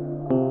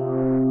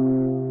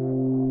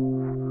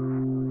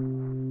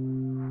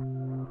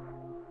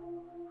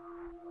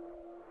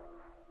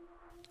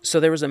 So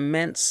there was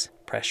immense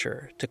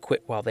pressure to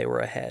quit while they were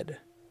ahead,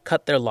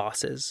 cut their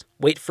losses,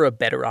 wait for a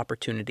better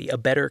opportunity, a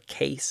better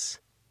case.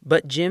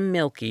 But Jim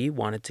Mielke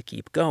wanted to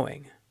keep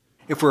going.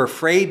 If we're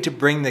afraid to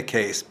bring the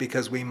case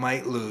because we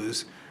might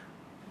lose,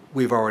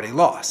 we've already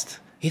lost.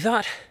 He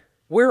thought,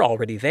 we're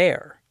already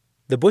there.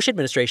 The Bush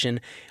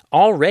administration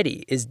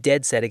already is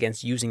dead set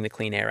against using the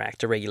Clean Air Act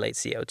to regulate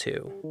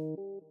CO2.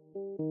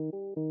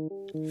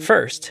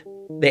 First,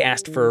 they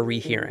asked for a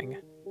rehearing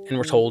and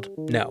were told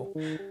no,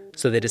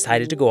 so they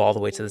decided to go all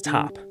the way to the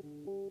top.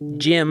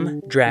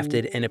 Jim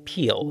drafted an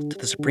appeal to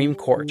the Supreme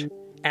Court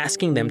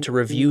asking them to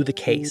review the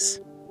case.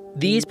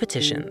 These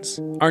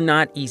petitions are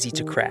not easy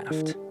to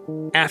craft.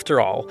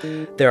 After all,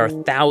 there are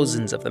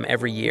thousands of them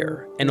every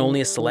year, and only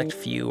a select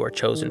few are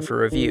chosen for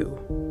review.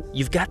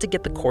 You've got to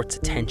get the court's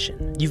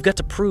attention. You've got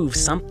to prove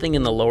something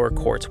in the lower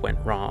courts went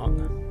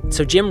wrong.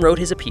 So Jim wrote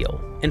his appeal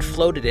and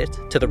floated it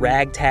to the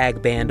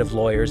ragtag band of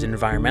lawyers and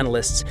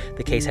environmentalists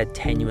the case had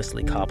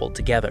tenuously cobbled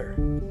together.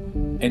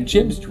 And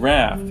Jim's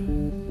draft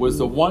was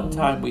the one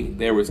time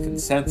there was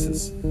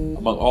consensus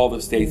among all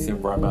the state's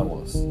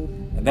environmentalists.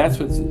 And that's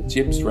what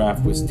Jim's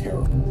draft was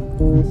terrible.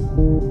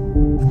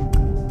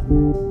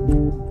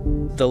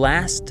 The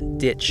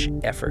last-ditch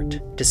effort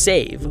to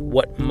save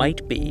what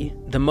might be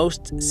the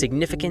most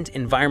significant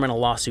environmental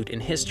lawsuit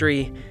in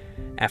history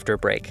after a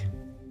break.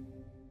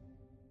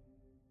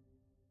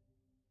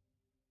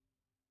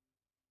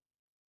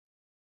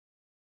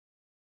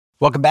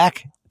 Welcome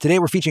back. Today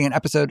we're featuring an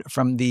episode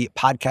from the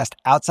podcast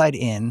Outside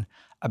In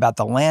about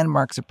the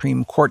landmark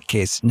Supreme Court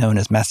case known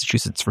as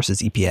Massachusetts versus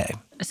EPA.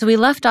 So we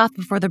left off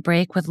before the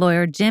break with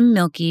lawyer Jim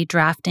Mielke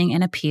drafting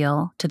an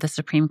appeal to the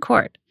Supreme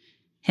Court.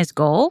 His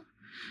goal?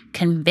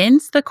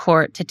 Convince the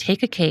court to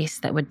take a case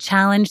that would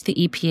challenge the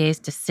EPA's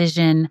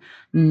decision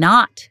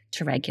not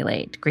to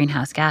regulate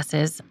greenhouse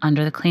gases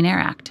under the Clean Air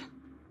Act.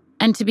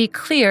 And to be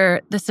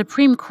clear, the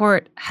Supreme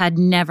Court had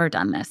never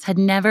done this, had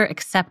never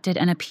accepted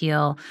an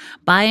appeal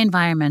by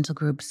environmental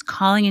groups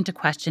calling into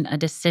question a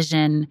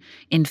decision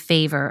in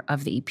favor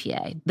of the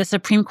EPA. The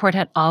Supreme Court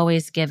had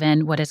always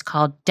given what is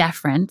called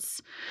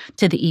deference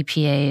to the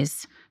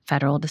EPA's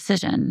federal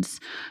decisions.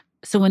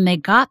 So when they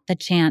got the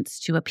chance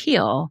to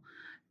appeal,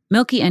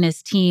 Mielke and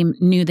his team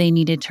knew they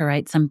needed to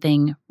write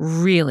something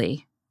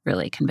really,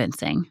 really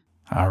convincing.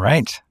 All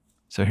right.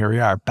 So here we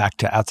are, back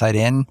to Outside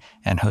In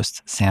and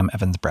host Sam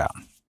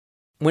Evans-Brown.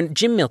 When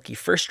Jim Mielke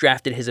first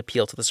drafted his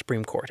appeal to the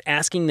Supreme Court,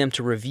 asking them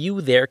to review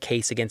their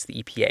case against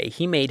the EPA,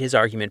 he made his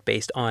argument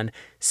based on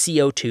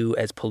CO2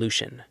 as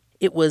pollution.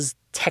 It was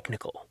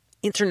technical,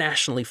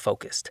 internationally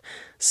focused,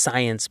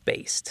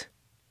 science-based,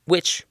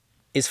 which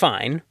is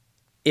fine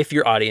if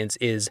your audience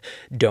is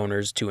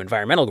donors to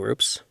environmental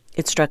groups.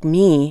 It struck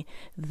me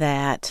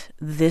that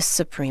this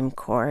Supreme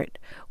Court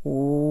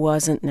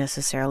wasn't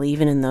necessarily,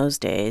 even in those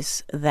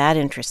days, that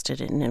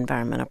interested in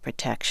environmental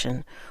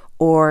protection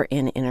or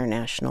in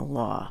international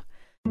law.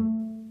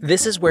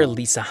 This is where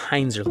Lisa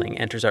Heinzerling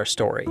enters our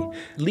story.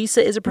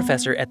 Lisa is a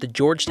professor at the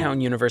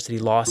Georgetown University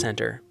Law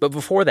Center, but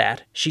before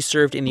that, she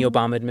served in the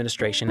Obama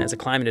administration as a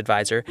climate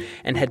advisor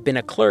and had been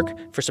a clerk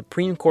for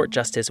Supreme Court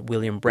Justice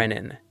William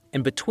Brennan.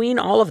 And between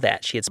all of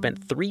that, she had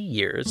spent 3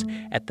 years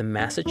at the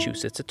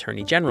Massachusetts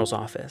Attorney General's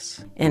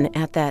office. And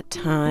at that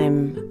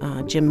time,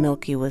 Jim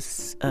Mielke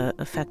was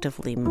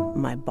effectively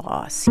my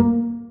boss.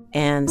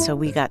 And so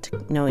we got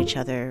to know each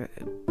other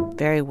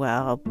very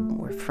well.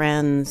 We're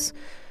friends.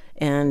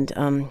 And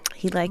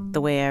he liked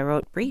the way I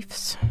wrote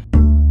briefs.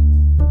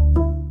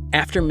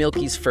 After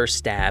Mielke's first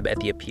stab at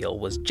the appeal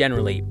was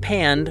generally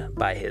panned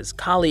by his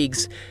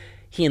colleagues,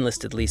 he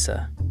enlisted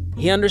Lisa.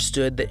 He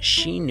understood that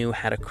she knew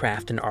how to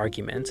craft an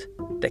argument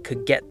that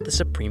could get the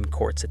Supreme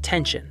Court's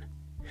attention.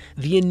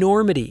 The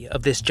enormity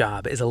of this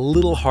job is a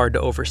little hard to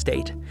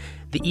overstate.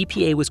 The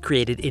EPA was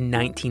created in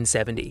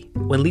 1970.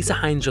 When Lisa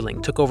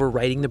Heinzerling took over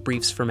writing the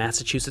briefs for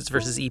Massachusetts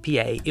versus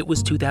EPA, it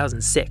was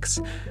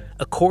 2006.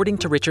 According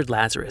to Richard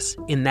Lazarus,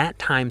 in that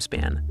time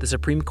span, the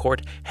Supreme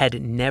Court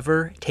had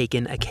never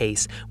taken a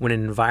case when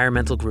an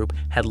environmental group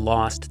had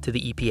lost to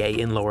the EPA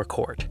in lower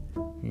court.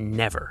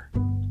 Never.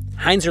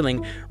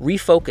 Heinzerling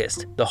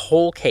refocused the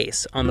whole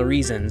case on the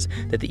reasons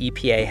that the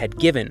EPA had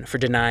given for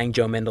denying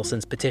Joe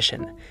Mendelson's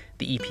petition,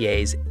 the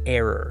EPA's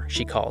error,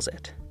 she calls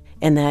it.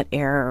 And that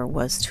error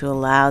was to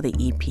allow the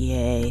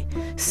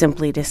EPA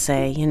simply to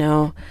say, you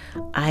know,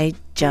 I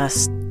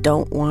just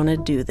don't want to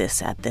do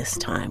this at this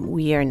time.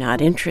 We are not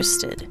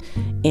interested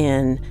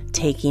in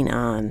taking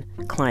on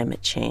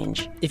climate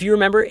change. If you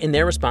remember, in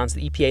their response,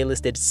 the EPA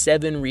listed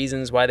 7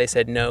 reasons why they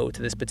said no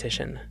to this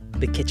petition.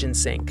 The kitchen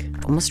sink.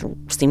 Almost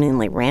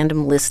seemingly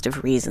random list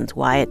of reasons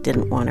why it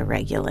didn't want to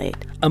regulate.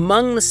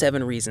 Among the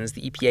 7 reasons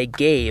the EPA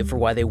gave for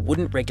why they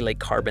wouldn't regulate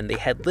carbon, they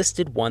had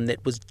listed one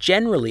that was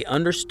generally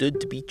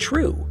understood to be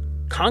true.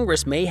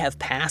 Congress may have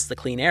passed the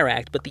Clean Air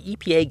Act, but the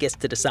EPA gets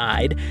to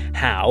decide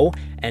how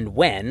and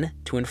when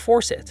to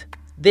enforce it.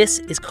 This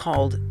is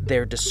called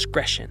their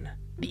discretion.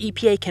 The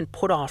EPA can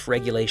put off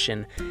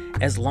regulation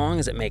as long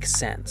as it makes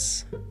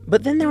sense.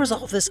 But then there was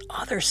all this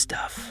other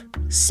stuff.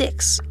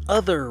 6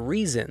 other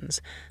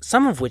reasons,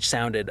 some of which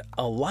sounded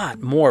a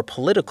lot more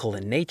political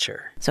in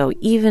nature. So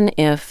even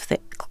if the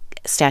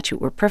statute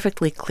were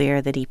perfectly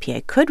clear that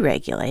EPA could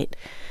regulate,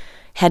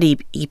 had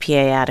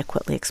EPA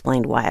adequately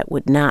explained why it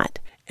would not?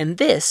 And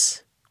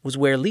this was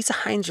where Lisa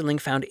Heinzerling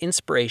found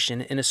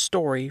inspiration in a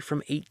story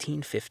from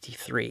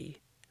 1853,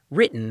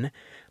 written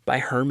by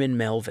Herman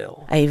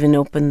Melville. I even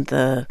opened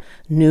the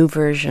new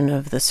version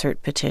of the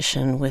cert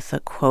petition with a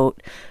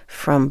quote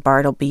from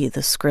Bartleby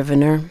the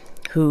Scrivener,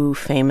 who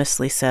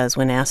famously says,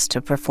 when asked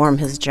to perform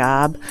his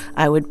job,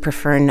 I would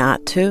prefer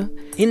not to.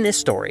 In this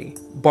story,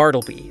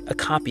 Bartleby, a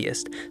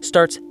copyist,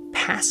 starts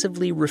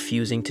passively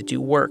refusing to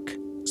do work.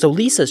 So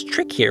Lisa's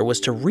trick here was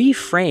to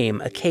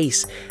reframe a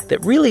case that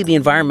really the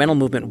environmental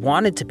movement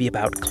wanted to be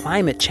about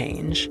climate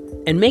change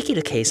and make it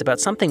a case about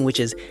something which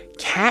is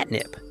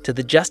catnip to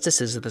the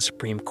justices of the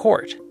Supreme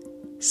Court: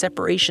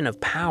 separation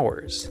of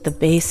powers. The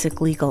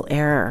basic legal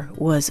error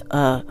was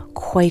a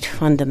quite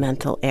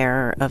fundamental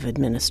error of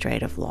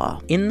administrative law.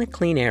 In the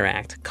Clean Air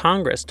Act,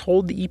 Congress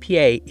told the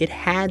EPA it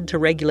had to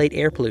regulate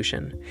air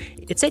pollution.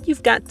 It said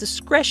you've got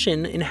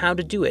discretion in how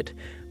to do it,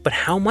 but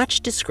how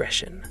much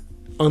discretion?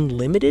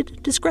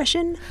 Unlimited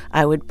discretion?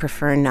 I would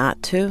prefer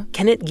not to.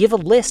 Can it give a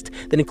list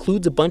that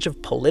includes a bunch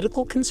of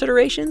political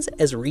considerations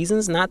as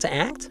reasons not to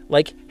act?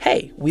 Like,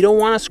 hey, we don't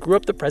want to screw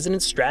up the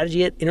president's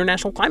strategy at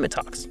international climate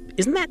talks.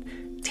 Isn't that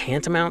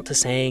tantamount to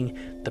saying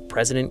the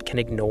president can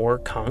ignore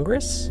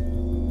Congress?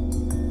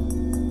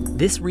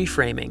 This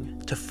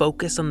reframing to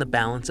focus on the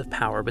balance of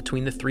power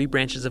between the three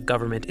branches of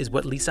government is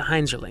what Lisa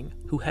Heinzerling,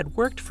 who had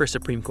worked for a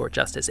Supreme Court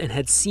justice and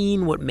had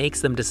seen what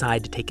makes them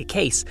decide to take a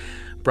case,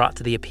 brought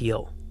to the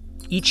appeal.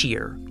 Each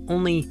year,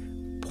 only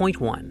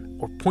 0.1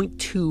 or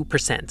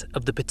 0.2%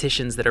 of the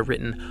petitions that are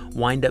written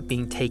wind up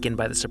being taken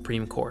by the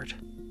Supreme Court.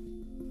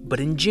 But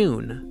in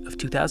June of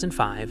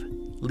 2005,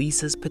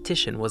 Lisa's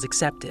petition was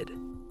accepted.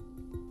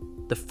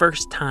 The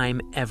first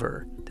time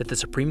ever that the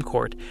Supreme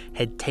Court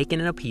had taken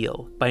an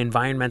appeal by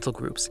environmental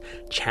groups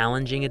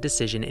challenging a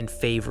decision in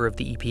favor of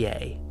the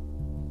EPA.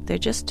 They're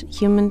just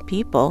human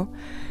people,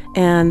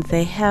 and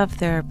they have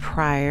their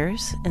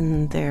priors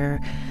and their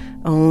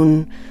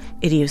own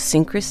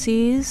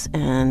idiosyncrasies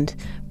and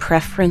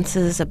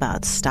preferences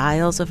about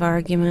styles of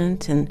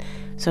argument. And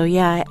so,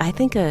 yeah, I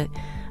think a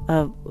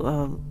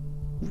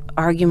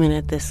argument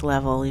at this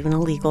level, even a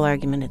legal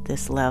argument at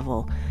this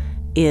level,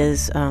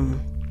 is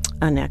an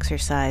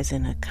exercise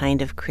in a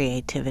kind of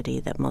creativity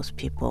that most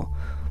people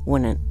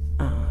wouldn't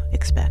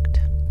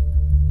expect.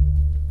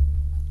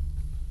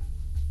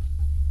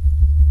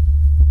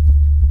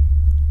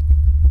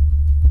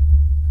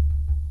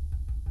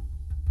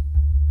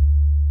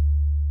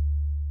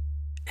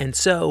 And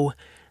so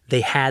they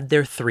had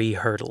their three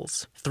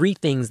hurdles, three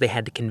things they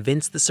had to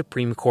convince the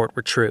Supreme Court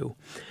were true.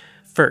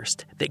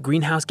 First, that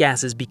greenhouse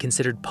gases be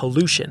considered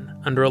pollution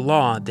under a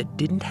law that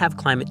didn't have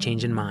climate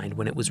change in mind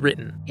when it was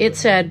written. It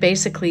said,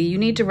 basically, you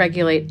need to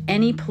regulate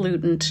any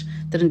pollutant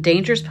that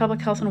endangers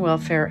public health and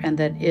welfare and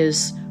that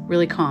is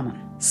really common.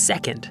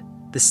 Second,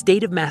 the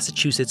state of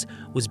Massachusetts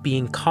was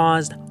being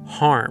caused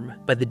harm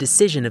by the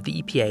decision of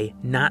the EPA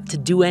not to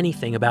do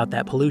anything about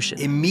that pollution.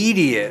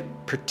 Immediate,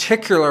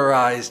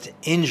 particularized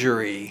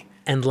injury.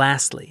 And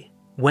lastly,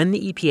 when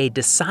the EPA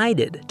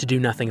decided to do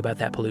nothing about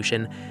that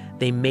pollution,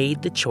 they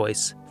made the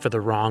choice for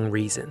the wrong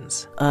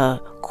reasons.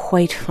 A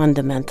quite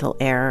fundamental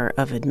error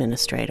of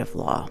administrative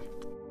law.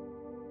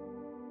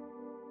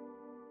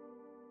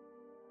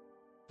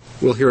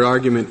 We'll hear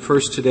argument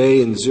first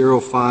today in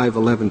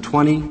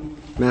 05-1120.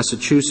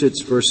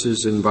 Massachusetts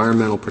versus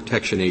Environmental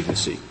Protection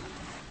Agency.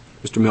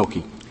 Mr.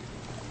 Mielke.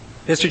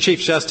 Mr. Chief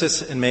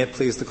Justice, and may it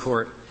please the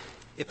Court,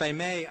 if I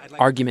may, I'd like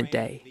Argument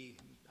day,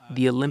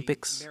 the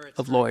Olympics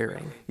of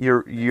lawyering.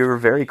 You're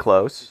very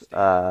close.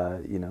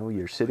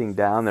 You're sitting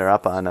down there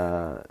up on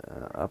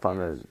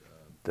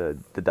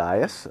the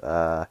dais,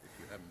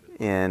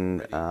 and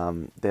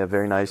they have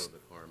very nice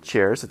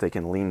chairs that they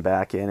can lean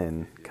back in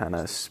and kind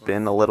of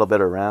spin a little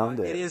bit around.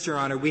 It is, Your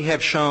Honor. We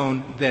have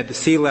shown that the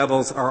sea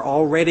levels are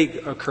already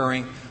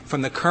occurring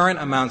from the current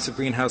amounts of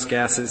greenhouse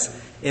gases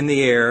in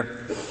the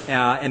air,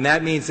 and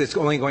that means it's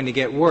only going to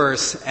get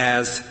worse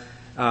as...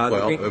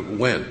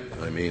 when?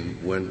 I mean,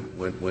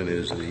 when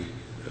is the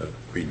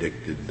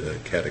predicted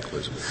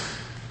cataclysm?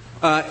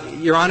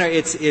 Your Honor,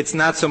 it's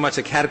not so much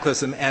a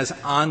cataclysm as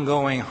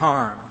ongoing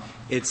harm.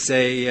 It's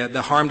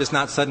the harm does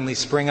not suddenly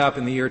spring up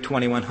in the year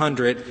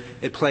 2100.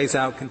 It plays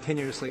out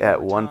continuously.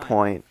 At one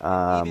point,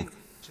 during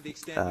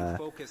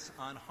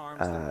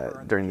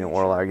the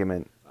oral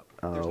argument,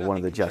 one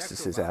of the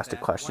justices asked a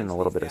question. A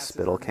little bit of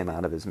spittle came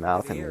out of his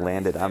mouth and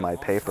landed on my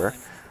paper.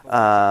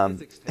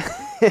 And,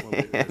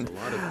 a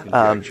lot of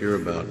conjecture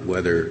about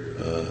whether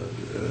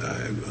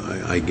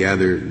I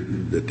gather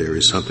that there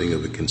is something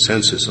of a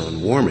consensus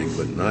on warming,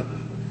 but not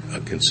a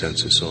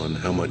consensus on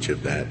how much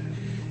of that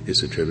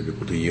is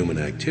attributable to human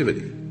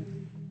activity.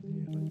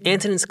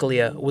 Antonin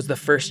Scalia was the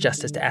first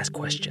justice to ask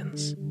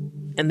questions,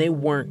 and they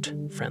weren't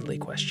friendly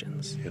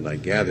questions. And I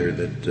gather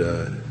that,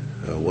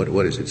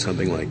 what is it,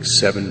 something like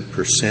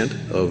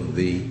 7% of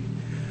the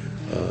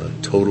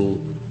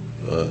total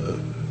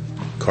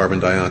carbon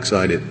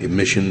dioxide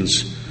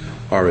emissions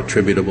are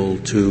attributable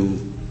to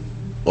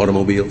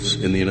automobiles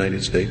in the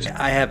United States?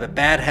 I have a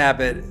bad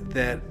habit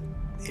that,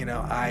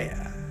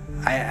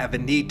 I have a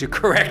need to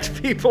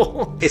correct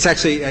people. It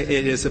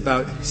is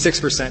about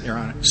 6%, Your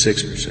Honor.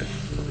 6%.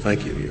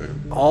 Thank you, Your Honor.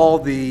 All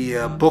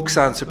the books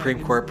on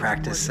Supreme Court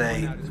practice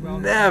say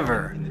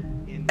never,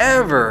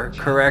 ever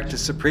correct a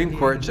Supreme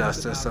Court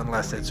justice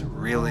unless it's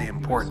really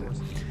important.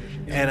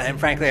 And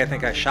frankly, I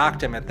think I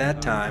shocked him at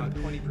that time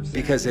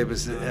because it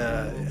was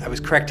I was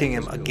correcting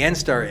him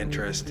against our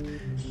interest,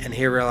 and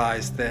he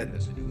realized that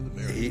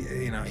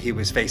he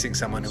was facing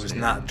someone who was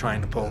not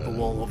trying to pull the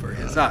wool over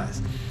his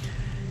eyes.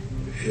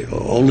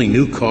 Only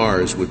new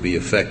cars would be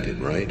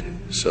affected, right?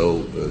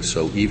 So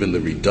even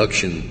the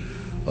reduction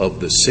of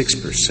the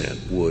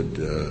 6%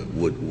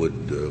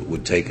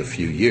 would take a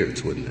few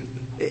years, wouldn't it?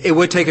 It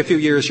would take a few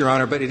years, Your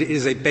Honor, but it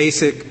is a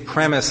basic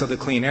premise of the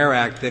Clean Air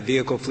Act that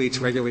vehicle fleets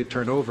regularly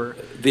turn over.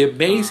 The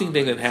amazing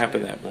thing that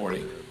happened that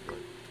morning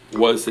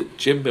was that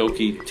Jim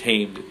Mielke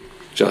tamed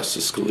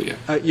Justice Scalia.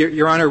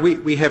 Your Honor,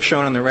 we have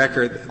shown on the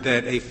record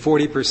that a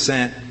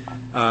 40%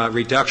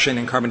 reduction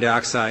in carbon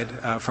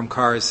dioxide from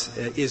cars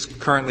is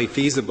currently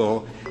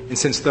feasible, and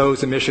since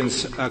those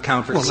emissions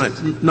account for... Well,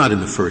 not in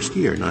the first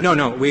year.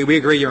 No, we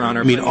agree, Your Honor.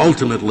 I mean,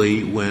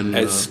 ultimately, when...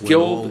 As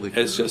skilled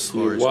as Justice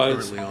Scalia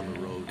was,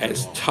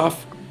 as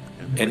tough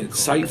and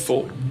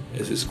insightful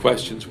as his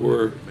questions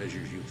were,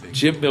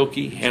 Jim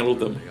Mielke handled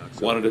them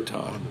one at a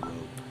time.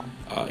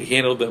 He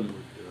handled them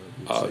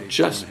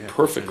just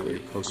perfectly.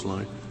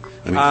 Coastline.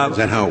 I mean, is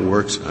that how it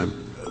works?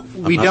 I'm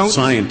not a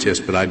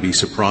scientist, but I'd be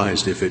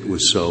surprised if it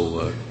was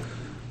so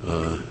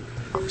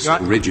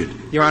rigid.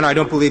 Your Honor, I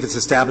don't believe it's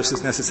established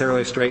as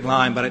necessarily a straight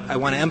line, but I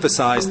want to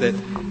emphasize that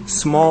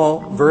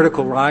small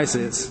vertical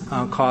rises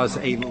cause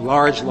a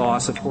large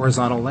loss of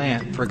horizontal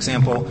land. For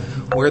example,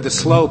 where the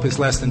slope is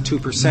less than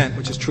 2%,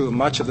 which is true of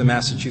much of the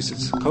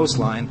Massachusetts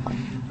coastline,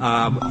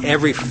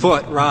 every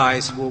foot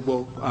rise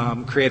will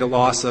create a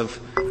loss of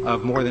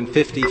more than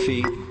 50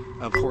 feet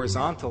of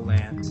horizontal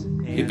land.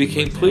 It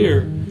became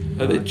clear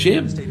that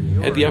Jim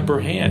had the upper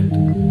hand.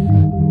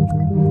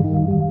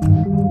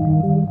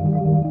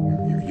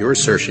 Your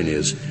assertion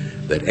is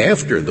that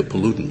after the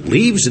pollutant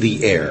leaves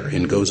the air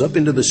and goes up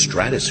into the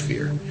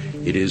stratosphere,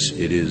 it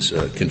is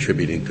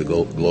contributing to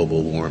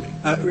global warming.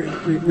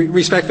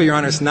 Respectfully, Your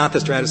Honor, it's not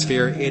the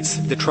stratosphere; it's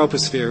the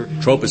troposphere.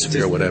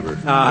 Troposphere, whatever.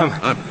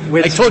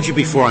 I told you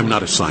before, I'm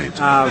not a scientist.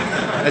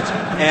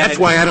 That's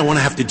why I don't want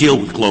to have to deal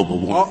with global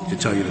warming, to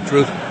tell you the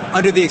truth.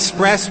 Under the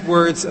express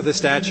words of the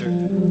statute,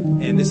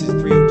 and this is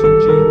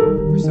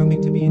 302G, for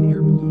something to be an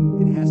air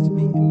balloon, it has to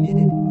be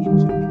emitted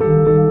into the ambient.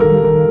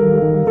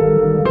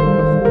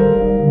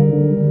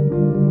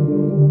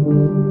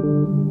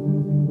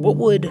 What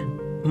would,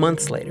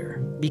 months later,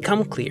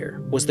 become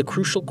clear was the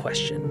crucial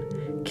question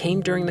came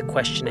during the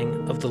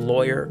questioning of the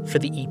lawyer for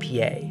the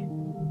EPA.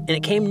 And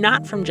it came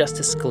not from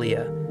Justice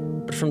Scalia,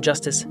 but from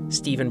Justice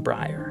Stephen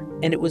Breyer.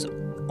 And it was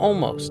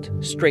almost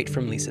straight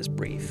from Lisa's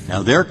brief.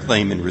 Now, their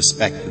claim in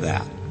respect to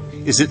that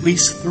is at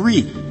least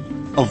 3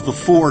 of the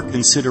 4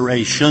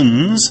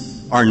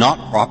 considerations are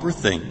not proper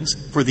things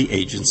for the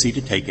agency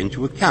to take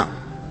into account,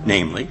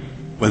 namely,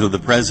 whether the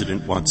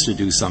president wants to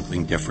do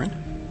something different,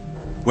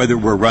 whether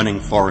we're running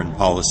foreign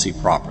policy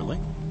properly,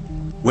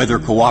 whether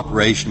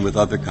cooperation with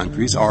other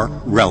countries are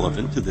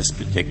relevant to this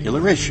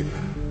particular issue.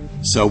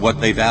 So what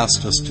they've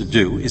asked us to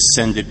do is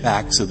send it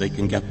back so they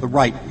can get the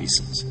right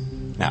reasons.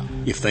 Now,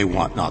 if they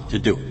want not to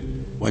do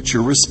it, what's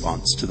your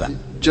response to that?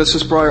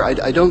 Justice Breyer,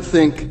 I don't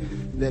think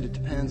that it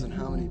depends on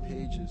how many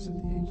pages of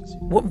the agency.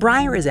 What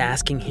Breyer is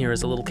asking here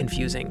is a little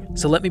confusing,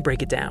 so let me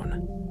break it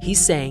down. He's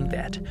saying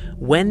that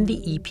when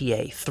the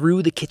EPA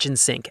threw the kitchen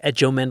sink at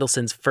Joe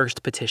Mendelson's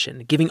first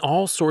petition, giving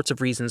all sorts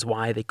of reasons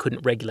why they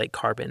couldn't regulate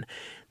carbon,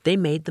 they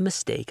made the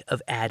mistake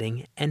of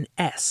adding an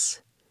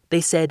S. They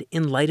said,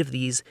 in light of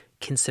these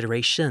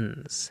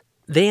considerations.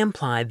 They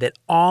implied that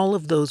all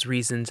of those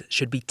reasons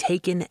should be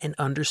taken and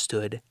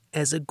understood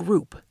as a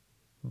group,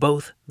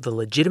 both the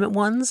legitimate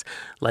ones,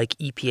 like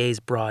EPA's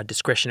broad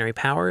discretionary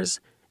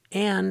powers,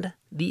 and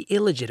the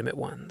illegitimate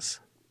ones.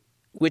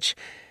 Which,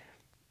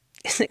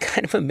 isn't it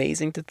kind of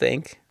amazing to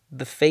think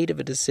the fate of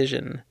a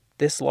decision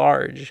this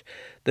large,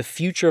 the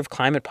future of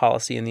climate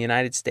policy in the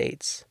United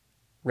States,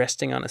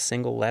 resting on a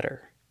single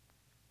letter?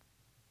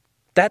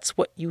 That's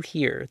what you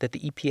hear that the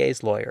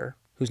EPA's lawyer,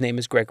 whose name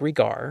is Gregory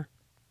Garr,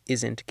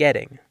 isn't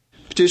getting.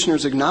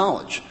 Petitioners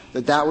acknowledge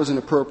that that was an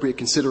appropriate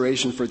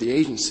consideration for the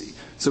agency.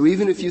 So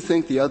even if you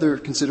think the other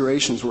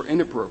considerations were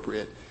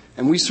inappropriate,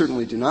 and we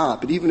certainly do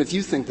not, but even if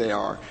you think they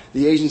are,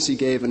 the agency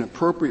gave an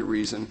appropriate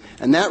reason,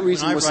 and that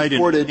reason was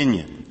supported.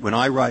 When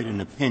I write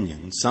an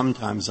opinion,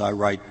 sometimes I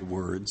write the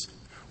words,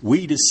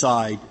 "We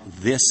decide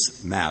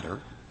this matter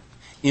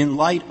in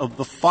light of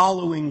the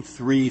following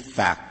 3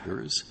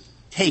 factors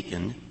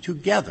taken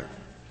together."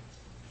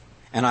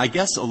 And I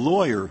guess a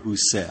lawyer who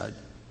said,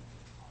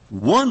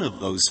 one of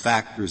those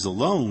factors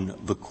alone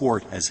the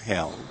court has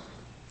held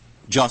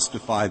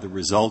justify the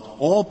result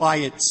all by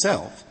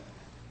itself.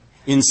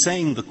 In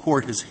saying the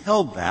court has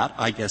held that,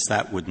 I guess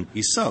that wouldn't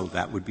be so.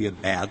 That would be a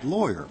bad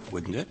lawyer,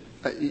 wouldn't it?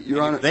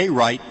 Your Honor, they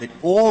write that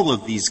all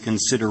of these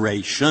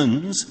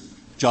considerations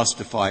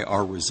justify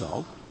our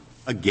result.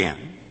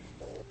 Again,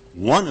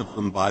 One of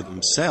them by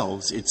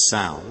themselves, it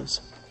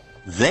sounds,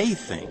 they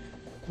think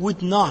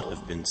would not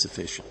have been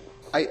sufficient.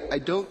 I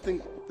don't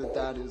think that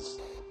that is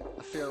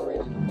a fair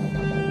reading.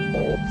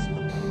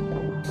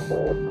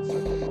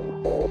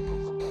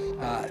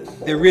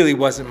 There really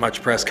wasn't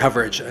much press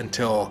coverage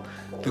until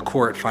the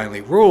court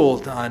finally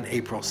ruled on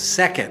April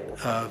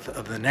 2nd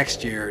of the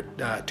next year,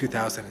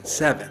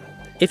 2007.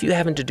 If you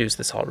haven't deduced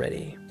this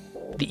already,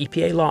 the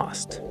EPA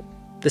lost.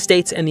 The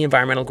states and the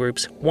environmental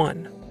groups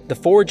won. The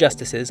 4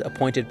 justices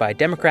appointed by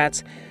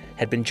Democrats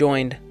had been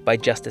joined by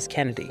Justice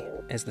Kennedy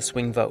as the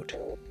swing vote.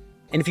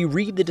 And if you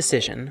read the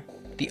decision,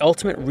 the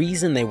ultimate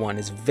reason they won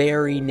is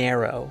very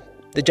narrow.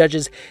 The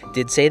judges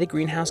did say that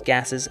greenhouse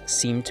gases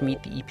seemed to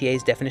meet the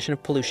EPA's definition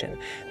of pollution.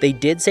 They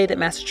did say that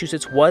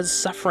Massachusetts was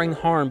suffering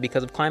harm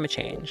because of climate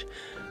change.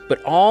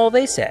 But all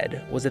they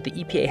said was that the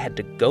EPA had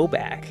to go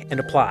back and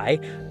apply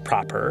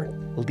proper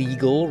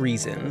legal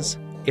reasons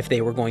if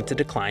they were going to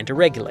decline to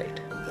regulate.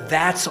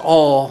 That's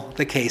all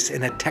the case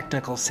in a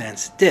technical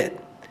sense did.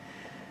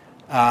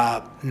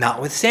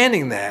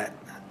 Notwithstanding that,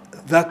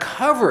 the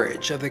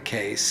coverage of the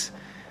case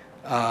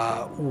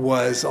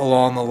was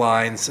along the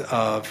lines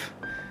of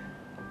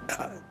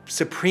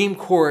Supreme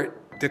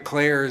Court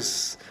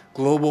declares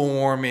global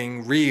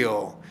warming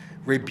real,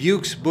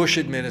 rebukes Bush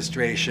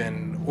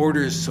administration,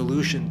 orders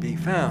solution be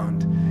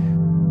found.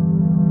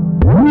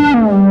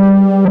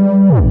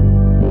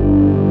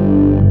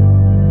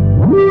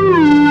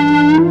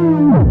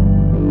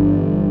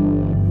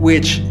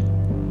 Which,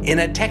 in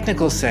a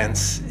technical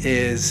sense,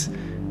 is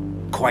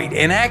quite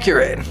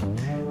inaccurate,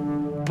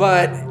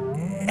 but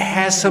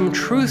has some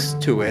truth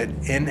to it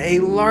in a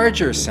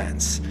larger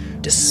sense.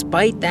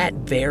 Despite that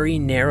very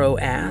narrow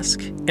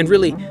ask, and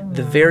really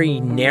the very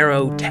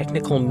narrow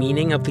technical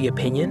meaning of the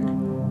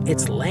opinion,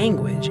 its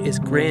language is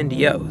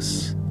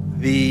grandiose.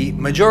 The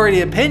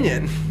majority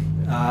opinion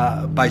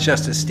by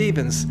Justice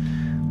Stevens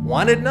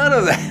wanted none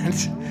of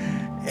that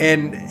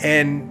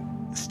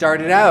and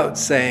started out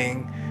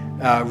saying,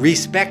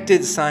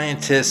 respected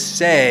scientists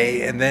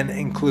say, and then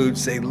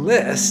includes a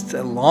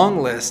long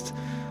list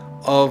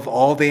of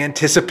all the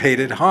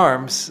anticipated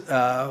harms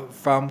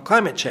from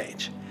climate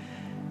change.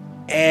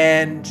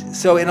 And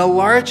so in a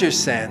larger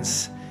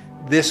sense,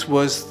 this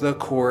was the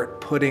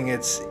court putting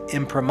its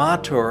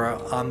imprimatur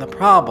on the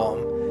problem.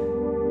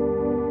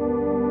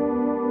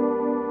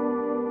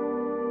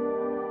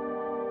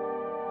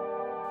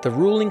 The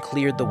ruling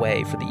cleared the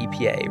way for the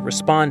EPA,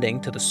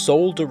 responding to the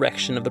sole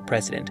direction of the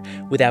president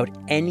without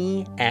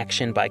any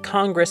action by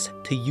Congress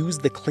to use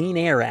the Clean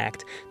Air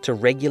Act to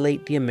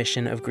regulate the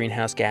emission of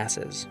greenhouse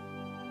gases.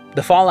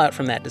 The fallout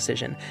from that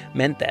decision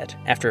meant that,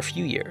 after a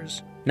few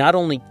years, not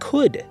only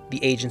could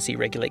the agency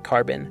regulate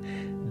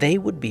carbon, they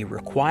would be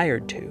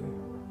required to.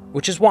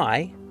 Which is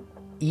why,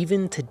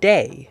 even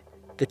today,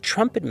 the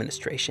Trump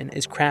administration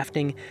is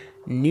crafting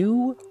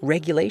new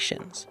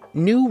regulations,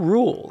 new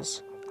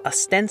rules,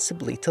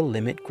 ostensibly to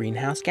limit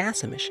greenhouse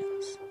gas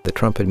emissions. The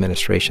Trump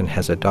administration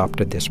has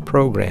adopted this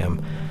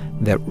program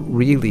that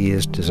really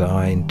is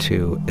designed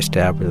to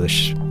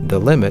establish the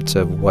limits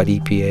of what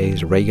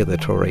EPA's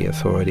regulatory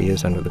authority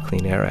is under the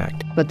Clean Air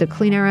Act. But the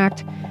Clean Air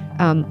Act,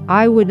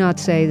 I would not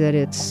say that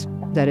it's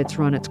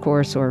run its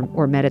course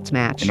or met its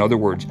match. In other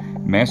words,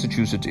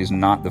 Massachusetts is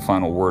not the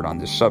final word on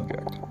this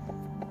subject.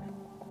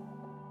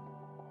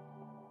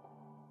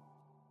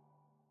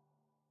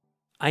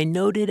 I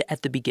noted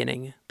at the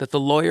beginning that the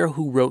lawyer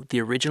who wrote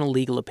the original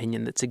legal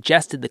opinion that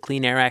suggested the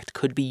Clean Air Act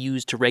could be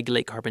used to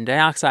regulate carbon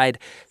dioxide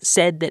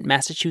said that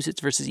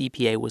Massachusetts versus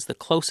EPA was the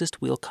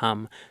closest we'll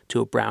come to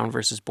a Brown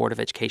versus Board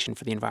of Education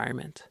for the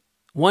Environment.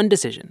 One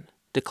decision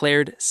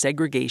declared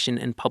segregation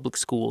in public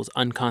schools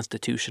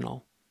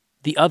unconstitutional.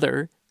 The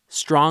other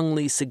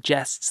strongly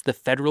suggests the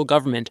federal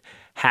government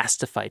has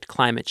to fight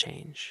climate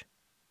change.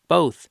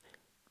 Both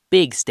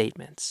big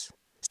statements.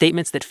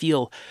 Statements that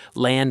feel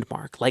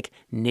landmark, like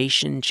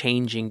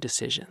nation-changing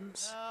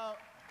decisions.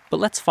 But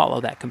let's follow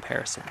that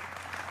comparison.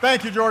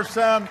 Thank you, George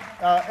Sam.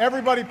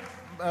 Everybody,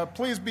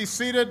 please be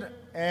seated.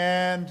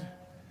 And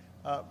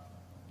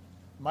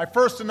my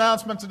first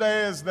announcement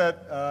today is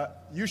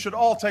that you should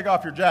all take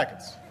off your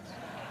jackets.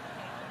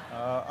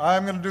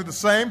 I'm going to do the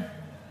same.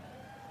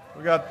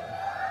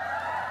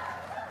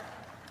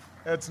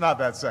 It's not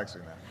that sexy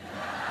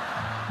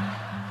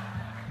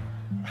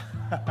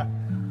now.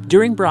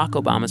 During Barack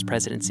Obama's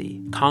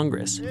presidency,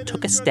 Congress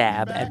took a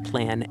stab at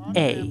Plan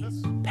A,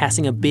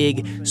 passing a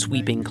big,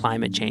 sweeping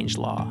climate change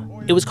law.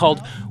 It was called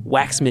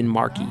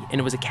Waxman-Markey,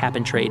 and it was a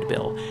cap-and-trade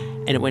bill,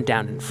 and it went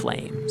down in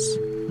flames.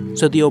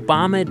 So the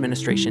Obama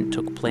administration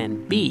took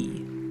Plan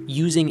B,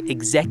 using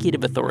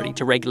executive authority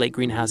to regulate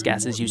greenhouse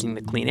gases using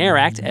the Clean Air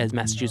Act, as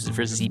Massachusetts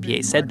versus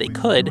EPA said they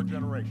could,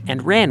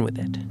 and ran with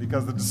it.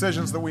 Because the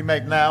decisions that we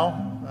make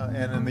now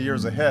and in the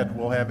years ahead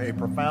will have a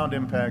profound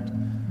impact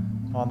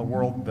on the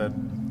world that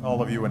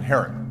all of you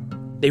inherit.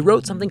 They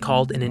wrote something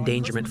called an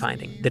endangerment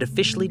finding that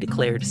officially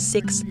declared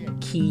 6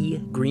 key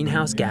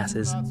greenhouse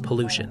gases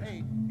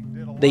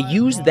pollution. They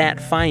used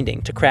that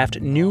finding to craft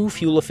new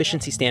fuel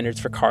efficiency standards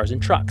for cars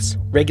and trucks,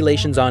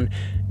 regulations on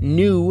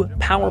new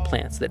power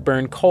plants that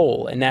burn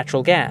coal and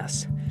natural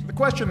gas. The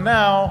question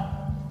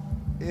now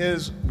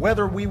is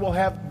whether we will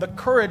have the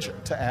courage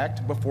to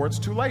act before it's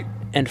too late.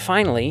 And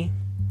finally,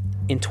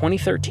 in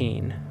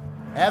 2013,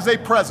 as a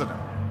president,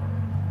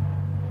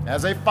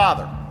 as a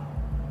father,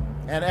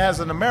 and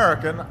as an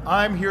American,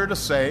 I'm here to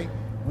say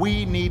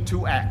we need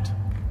to act.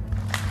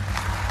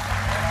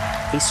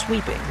 A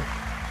sweeping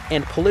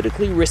and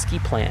politically risky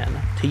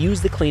plan to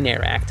use the Clean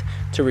Air Act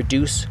to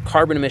reduce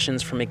carbon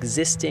emissions from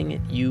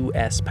existing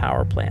U.S.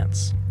 power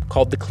plants,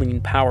 called the Clean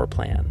Power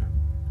Plan.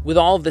 With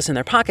all of this in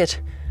their pocket,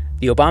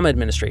 the Obama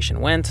administration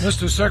went,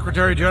 Mr.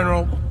 Secretary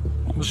General,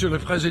 Monsieur le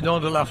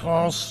Président de la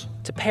France,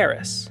 to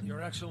Paris,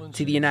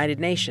 to the United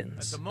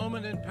Nations,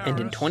 and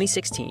in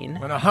 2016,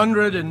 when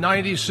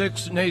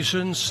 196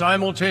 nations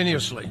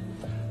simultaneously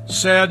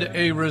said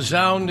a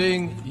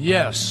resounding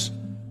yes,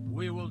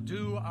 we will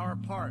do our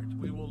part,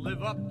 we will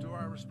live up to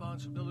our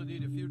responsibility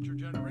to future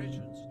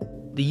generations.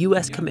 The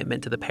U.S.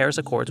 commitment to the Paris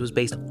Accords was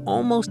based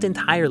almost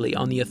entirely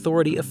on the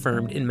authority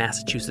affirmed in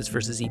Massachusetts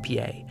versus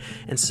EPA.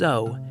 And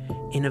so,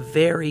 in a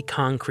very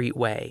concrete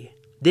way,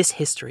 this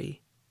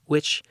history,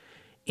 which,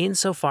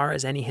 insofar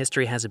as any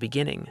history has a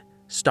beginning,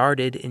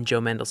 started in Joe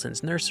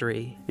Mendelssohn's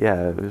nursery.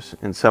 Yeah, it was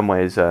in some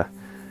ways the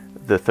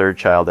third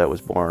child that was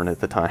born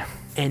at the time.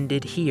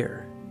 Ended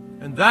here.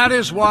 And that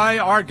is why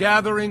our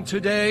gathering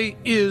today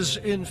is,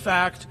 in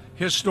fact,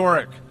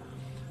 historic.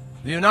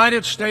 The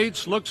United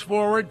States looks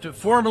forward to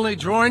formally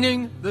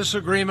joining this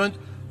agreement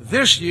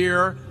this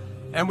year,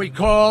 and we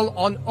call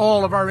on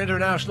all of our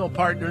international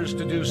partners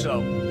to do so.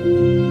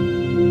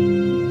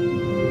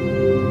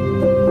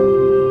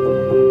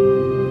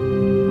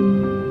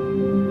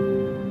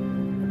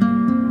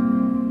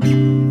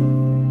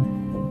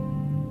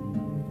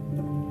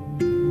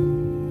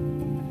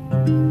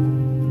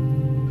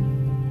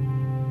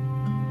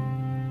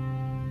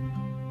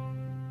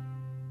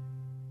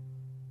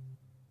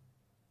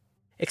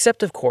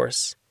 Except, of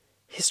course,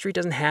 history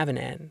doesn't have an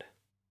end.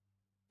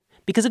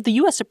 Because if the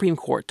U.S. Supreme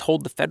Court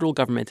told the federal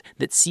government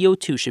that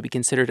CO2 should be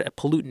considered a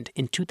pollutant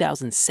in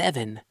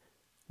 2007,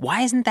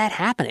 why isn't that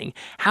happening?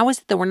 How is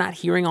it that we're not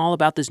hearing all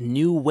about this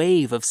new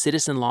wave of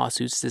citizen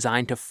lawsuits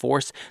designed to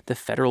force the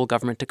federal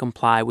government to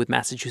comply with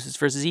Massachusetts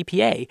versus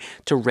EPA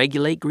to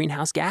regulate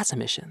greenhouse gas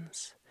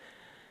emissions?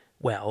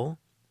 Well,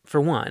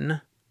 for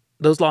one,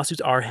 those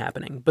lawsuits are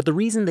happening, but the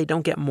reason they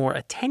don't get more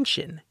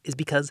attention is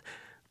because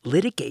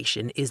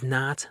litigation is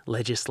not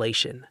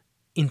legislation.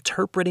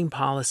 Interpreting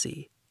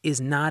policy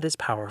is not as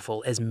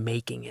powerful as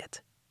making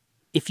it.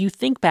 If you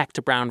think back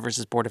to Brown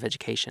versus Board of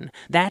Education,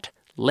 that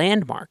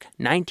landmark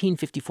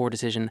 1954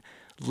 decision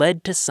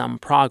led to some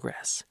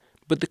progress,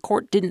 but the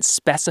court didn't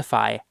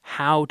specify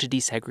how to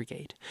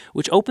desegregate,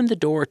 which opened the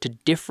door to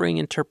differing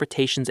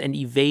interpretations and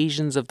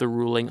evasions of the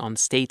ruling on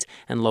state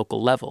and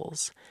local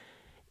levels.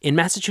 In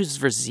Massachusetts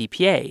versus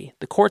EPA,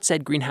 the court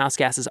said greenhouse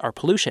gases are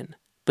pollution,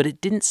 but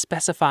it didn't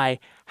specify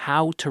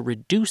how to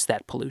reduce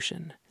that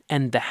pollution,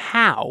 and the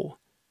how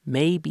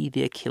may be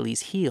the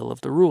Achilles heel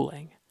of the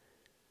ruling.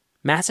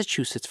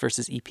 Massachusetts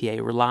versus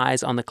EPA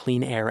relies on the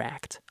Clean Air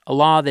Act, a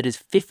law that is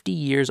 50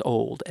 years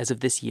old as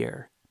of this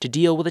year, to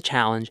deal with a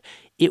challenge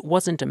it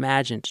wasn't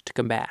imagined to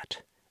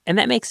combat. And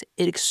that makes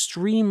it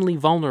extremely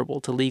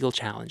vulnerable to legal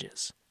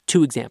challenges.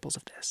 2 examples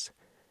of this.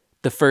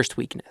 The first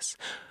weakness.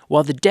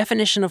 While the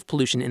definition of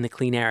pollution in the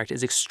Clean Air Act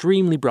is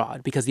extremely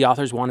broad because the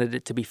authors wanted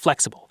it to be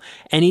flexible,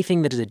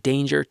 anything that is a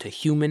danger to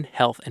human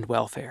health and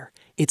welfare,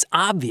 it's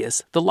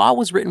obvious the law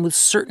was written with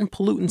certain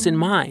pollutants in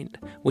mind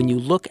when you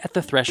look at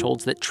the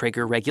thresholds that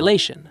trigger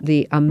regulation.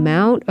 The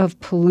amount of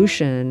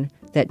pollution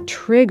that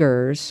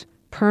triggers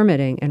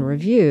permitting and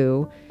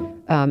review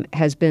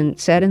has been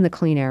set in the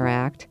Clean Air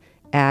Act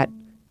at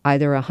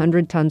either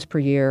 100 tons per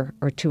year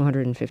or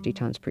 250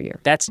 tons per year.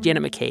 That's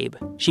Janet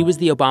McCabe. She was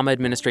the Obama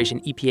administration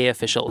EPA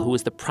official who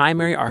was the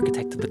primary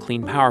architect of the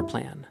Clean Power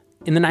Plan.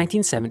 In the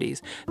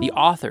 1970s, the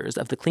authors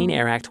of the Clean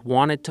Air Act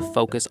wanted to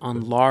focus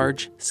on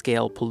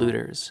large-scale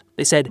polluters.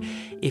 They said,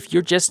 if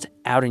you're just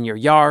out in your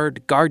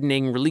yard,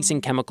 gardening,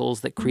 releasing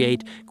chemicals that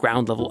create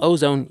ground-level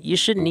ozone, you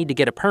shouldn't need to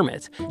get a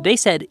permit. They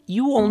said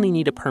you only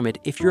need a permit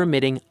if you're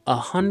emitting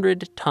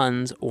 100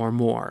 tons or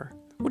more,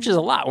 which is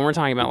a lot when we're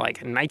talking about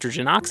like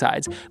nitrogen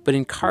oxides, but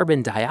in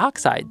carbon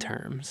dioxide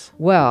terms.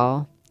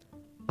 Well,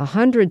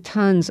 100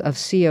 tons of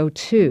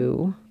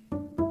CO2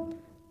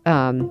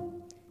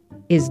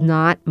 is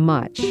not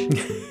much,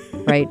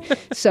 right?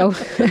 So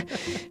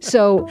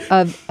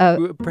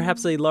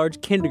perhaps a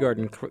large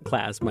kindergarten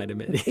class might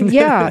emit.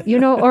 Yeah,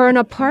 or an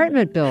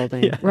apartment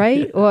building, yeah,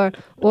 right? Yeah.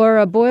 Or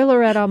a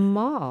boiler at a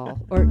mall,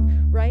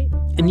 right?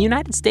 In the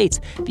United States,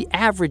 the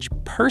average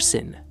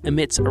person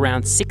emits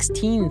around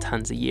 16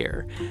 tons a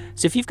year.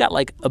 So if you've got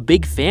like a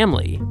big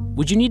family,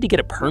 would you need to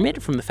get a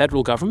permit from the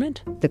federal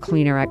government? The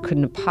Clean Air Act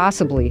couldn't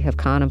possibly have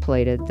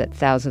contemplated that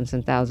thousands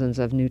and thousands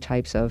of new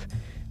types of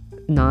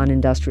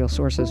non-industrial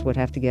sources would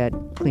have to get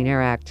Clean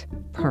Air Act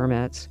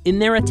permits. In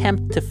their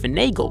attempt to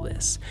finagle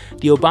this,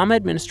 the Obama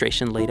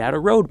administration laid out a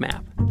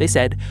roadmap. They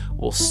said,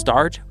 we'll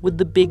start with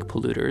the big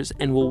polluters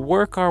and we'll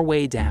work our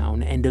way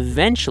down, and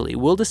eventually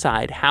we'll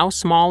decide how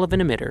small of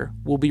an emitter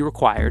will be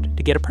required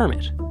to get a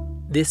permit.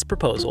 This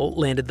proposal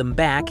landed them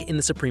back in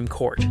the Supreme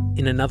Court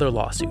in another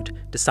lawsuit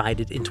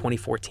decided in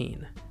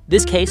 2014.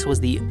 This case was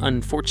the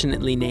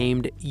unfortunately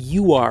named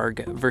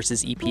UARG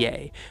versus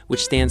EPA,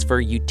 which stands for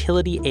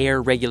Utility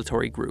Air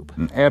Regulatory Group.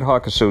 An ad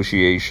hoc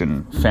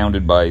association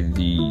founded by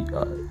the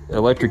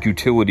electric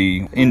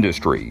utility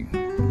industry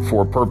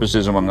for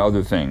purposes, among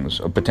other things,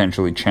 of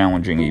potentially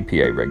challenging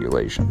EPA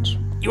regulations.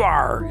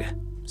 UARG.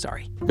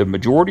 Sorry. The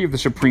majority of the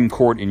Supreme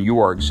Court in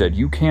UARG said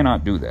you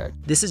cannot do that.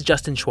 This is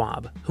Justin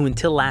Schwab, who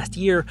until last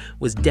year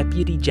was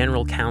Deputy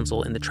General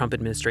Counsel in the Trump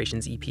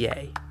administration's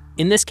EPA.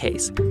 In this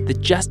case, the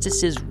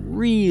justices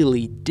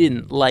really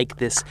didn't like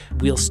this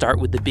 "we'll start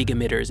with the big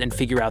emitters and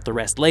figure out the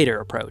rest later"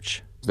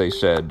 approach. They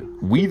said,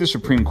 we, the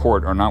Supreme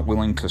Court, are not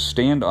willing to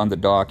stand on the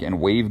dock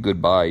and wave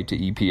goodbye to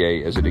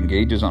EPA as it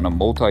engages on a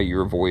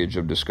multi-year voyage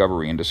of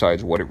discovery and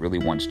decides what it really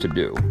wants to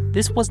do.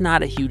 This was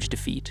not a huge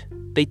defeat.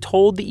 They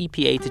told the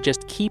EPA to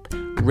just keep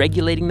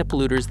regulating the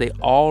polluters they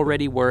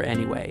already were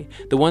anyway,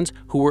 the ones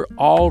who were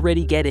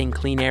already getting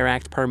Clean Air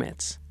Act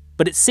permits.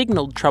 But it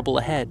signaled trouble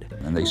ahead.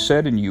 And they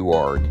said in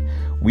UARG,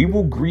 we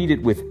will greet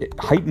it with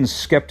heightened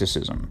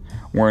skepticism,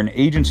 where an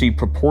agency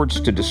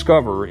purports to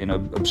discover, in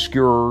an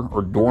obscure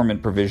or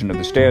dormant provision of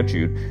the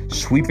statute,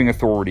 sweeping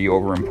authority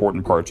over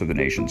important parts of the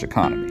nation's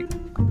economy.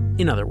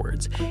 In other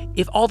words,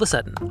 if all of a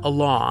sudden a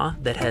law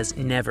that has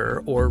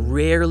never or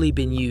rarely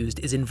been used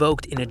is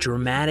invoked in a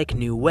dramatic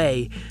new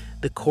way,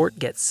 the court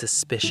gets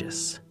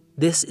suspicious.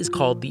 This is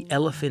called the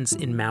elephants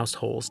in mouse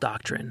holes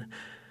doctrine,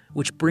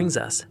 which brings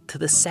us to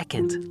the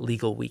second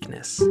legal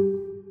weakness.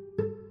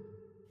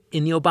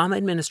 In the Obama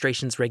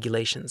administration's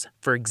regulations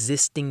for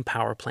existing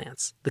power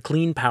plants, the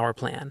Clean Power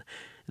Plan,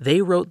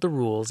 they wrote the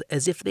rules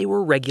as if they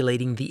were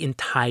regulating the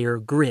entire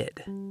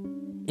grid.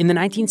 In the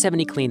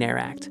 1970 Clean Air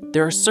Act,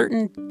 there are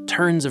certain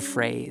turns of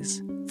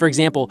phrase, for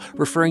example,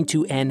 referring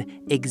to an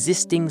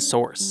existing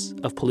source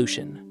of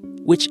pollution,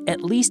 which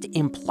at least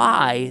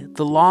imply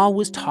the law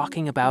was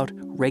talking about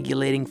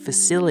regulating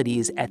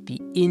facilities at the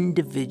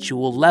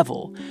individual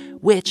level,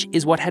 which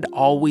is what had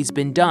always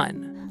been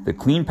done. The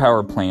Clean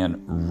Power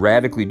Plan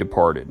radically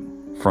departed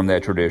from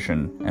that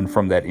tradition and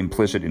from that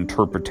implicit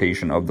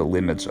interpretation of the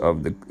limits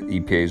of the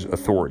EPA's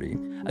authority.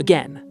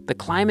 Again, the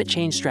climate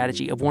change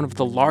strategy of one of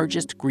the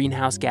largest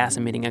greenhouse gas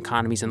emitting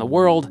economies in the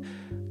world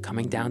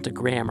coming down to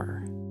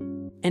grammar.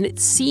 And it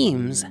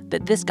seems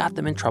that this got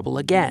them in trouble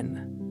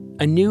again.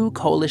 A new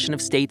coalition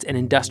of states and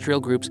industrial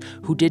groups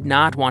who did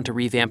not want to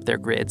revamp their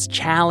grids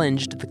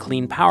challenged the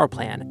Clean Power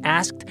Plan,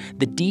 asked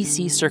the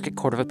D.C. Circuit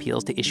Court of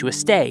Appeals to issue a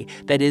stay,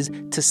 that is,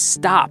 to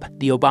stop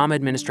the Obama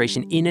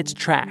administration in its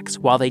tracks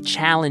while they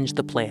challenged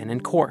the plan in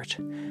court.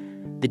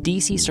 The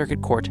D.C.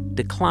 Circuit Court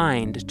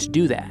declined to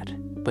do that,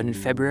 but in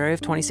February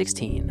of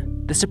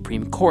 2016, the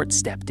Supreme Court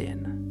stepped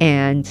in.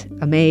 And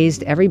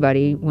amazed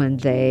everybody when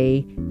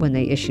they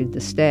issued the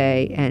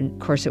stay. And of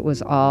course, it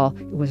was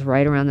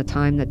right around the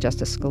time that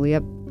Justice Scalia,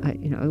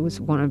 it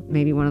was one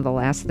of the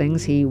last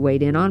things he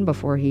weighed in on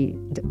before he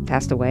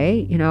passed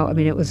away.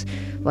 It was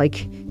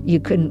like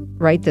you couldn't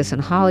write this in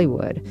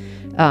Hollywood.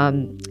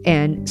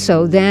 And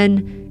so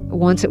then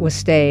once it was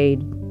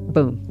stayed,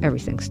 boom,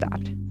 everything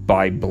stopped.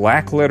 By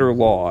black letter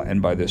law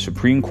and by the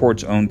Supreme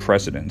Court's own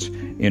precedents,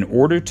 in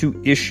order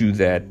to issue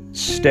that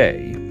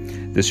stay,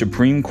 the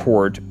Supreme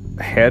Court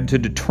had to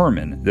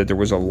determine that there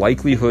was a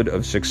likelihood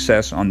of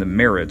success on the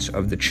merits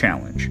of the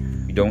challenge.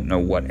 We don't know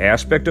what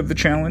aspect of the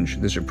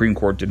challenge. The Supreme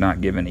Court did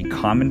not give any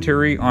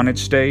commentary on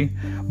its stay,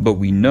 but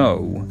we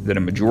know that a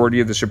majority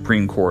of the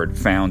Supreme Court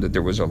found that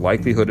there was a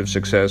likelihood of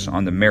success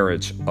on the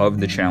merits of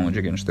the challenge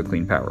against the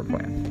Clean Power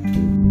Plan.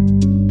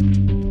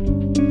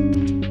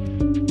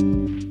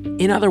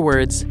 In other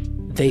words,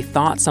 they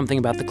thought something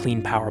about the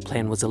Clean Power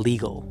Plan was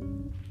illegal.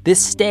 This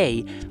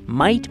stay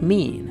might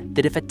mean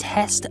that if a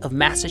test of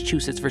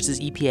Massachusetts versus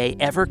EPA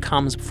ever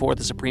comes before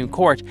the Supreme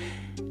Court,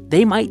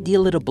 they might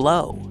deal it a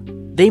blow.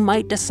 They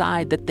might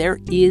decide that there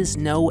is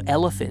no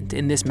elephant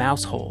in this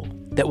mouse hole,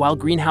 that while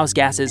greenhouse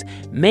gases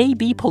may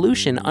be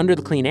pollution under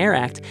the Clean Air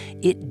Act,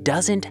 it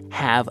doesn't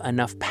have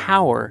enough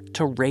power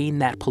to rein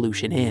that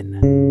pollution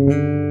in.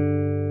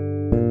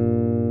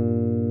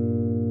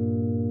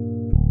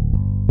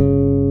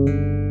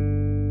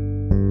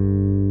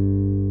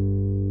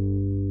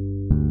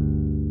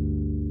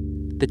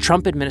 The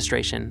Trump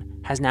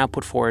administration has now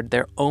put forward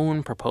their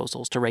own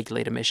proposals to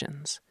regulate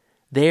emissions.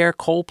 Their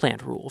coal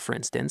plant rule, for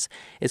instance,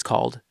 is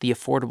called the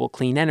Affordable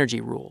Clean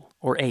Energy Rule,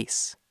 or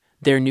ACE.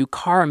 Their new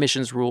car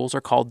emissions rules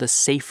are called the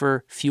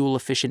Safer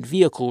Fuel-Efficient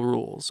Vehicle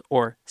Rules,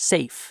 or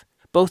SAFE.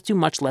 Both do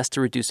much less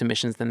to reduce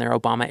emissions than their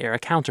Obama-era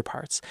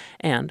counterparts.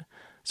 And,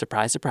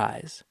 surprise,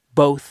 surprise,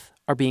 both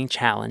are being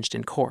challenged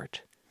in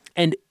court.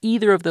 And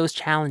either of those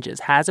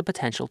challenges has a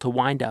potential to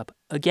wind up,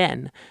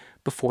 again,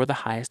 before the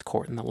highest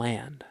court in the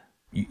land.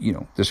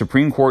 the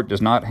Supreme Court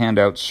does not hand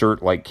out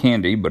cert like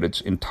candy, but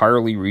it's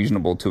entirely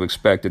reasonable to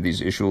expect that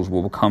these issues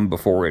will come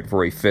before it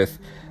for a fifth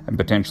and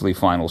potentially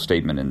final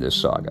statement in this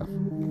saga.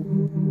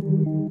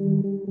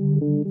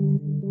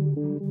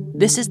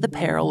 This is the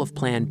peril of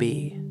Plan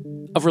B,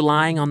 of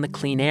relying on the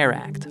Clean Air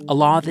Act, a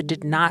law that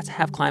did not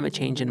have climate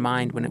change in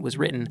mind when it was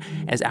written,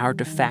 as our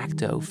de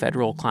facto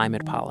federal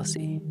climate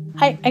policy.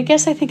 I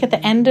guess I think at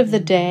the end of the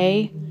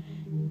day,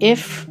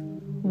 if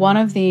one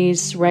of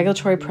these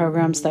regulatory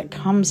programs that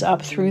comes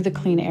up through the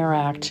Clean Air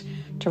Act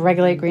to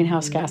regulate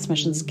greenhouse gas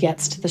emissions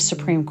gets to the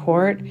Supreme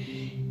Court,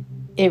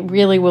 it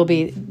really will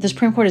be, the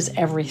Supreme Court is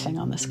everything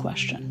on this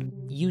question.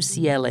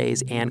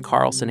 UCLA's Ann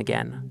Carlson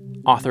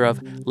again, author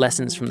of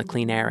Lessons from the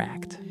Clean Air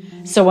Act.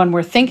 So when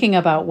we're thinking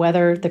about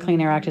whether the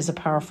Clean Air Act is a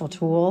powerful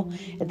tool,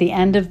 at the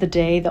end of the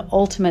day, the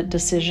ultimate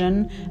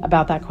decision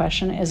about that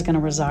question is going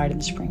to reside in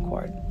the Supreme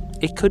Court.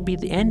 It could be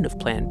the end of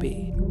Plan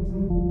B.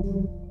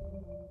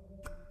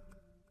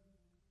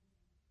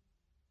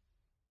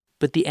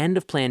 But the end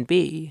of Plan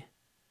B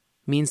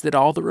means that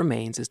all that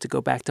remains is to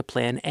go back to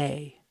Plan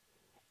A,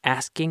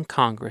 asking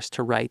Congress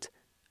to write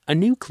a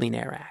new Clean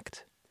Air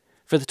Act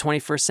for the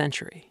 21st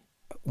century.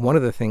 One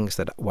of the things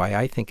that why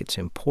I think it's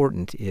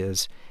important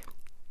is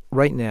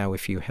right now,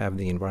 if you have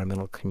the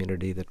environmental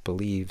community that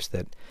believes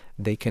that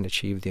they can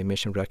achieve the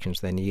emission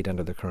reductions they need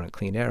under the current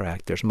Clean Air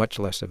Act, there's much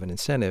less of an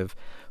incentive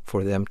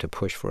for them to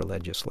push for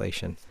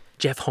legislation.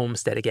 Jeff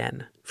Homestead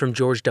again, from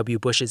George W.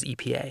 Bush's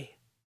EPA.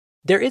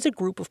 There is a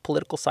group of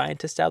political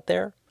scientists out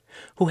there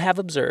who have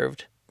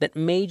observed that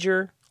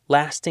major,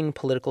 lasting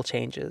political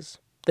changes,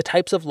 the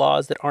types of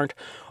laws that aren't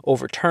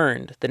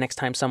overturned the next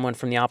time someone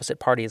from the opposite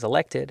party is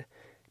elected,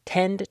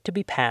 tend to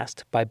be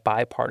passed by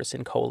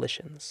bipartisan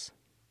coalitions.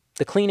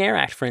 The Clean Air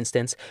Act, for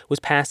instance, was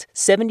passed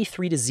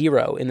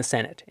 73-0 in the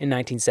Senate in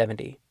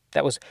 1970.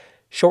 That was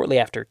shortly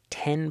after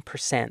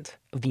 10%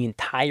 of the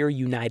entire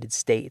United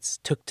States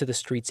took to the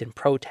streets in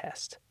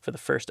protest for the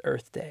first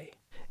Earth Day.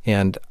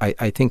 And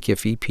I think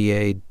if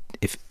EPA,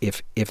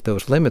 if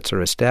those limits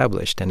are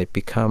established and it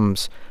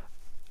becomes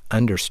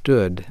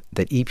understood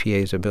that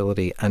EPA's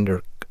ability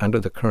under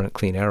the current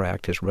Clean Air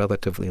Act is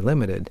relatively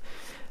limited,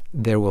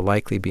 there will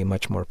likely be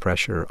much more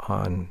pressure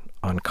on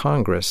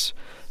Congress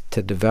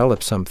to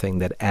develop something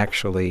that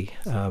actually,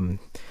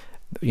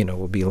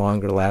 will be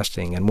longer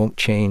lasting and won't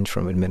change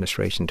from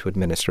administration to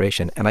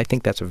administration. And I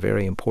think that's a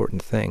very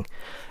important thing.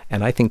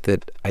 And I think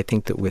that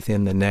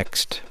within the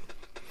next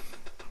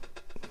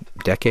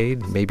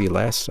decade, maybe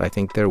less, I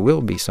think there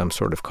will be some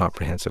sort of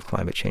comprehensive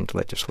climate change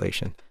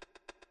legislation.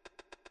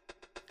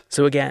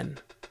 So again,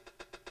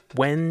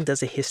 when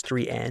does a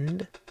history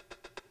end?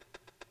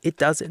 It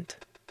doesn't.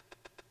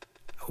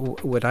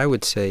 What I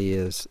would say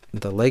is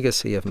the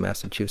legacy of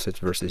Massachusetts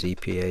versus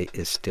EPA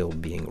is still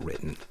being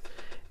written.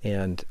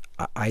 And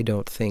I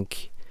don't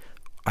think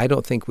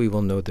we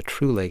will know the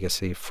true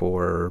legacy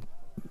for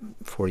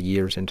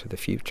years into the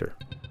future.